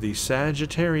review of the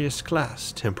Sagittarius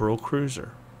class Temporal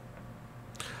Cruiser.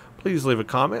 Please leave a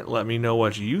comment. Let me know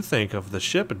what you think of the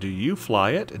ship. Do you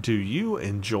fly it? Do you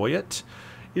enjoy it?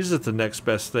 Is it the next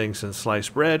best thing since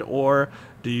sliced bread, or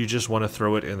do you just want to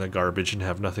throw it in the garbage and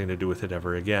have nothing to do with it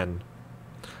ever again?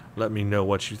 Let me know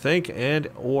what you think, and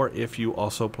or if you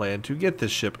also plan to get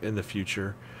this ship in the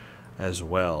future as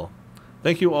well.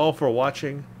 Thank you all for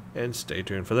watching, and stay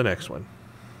tuned for the next one.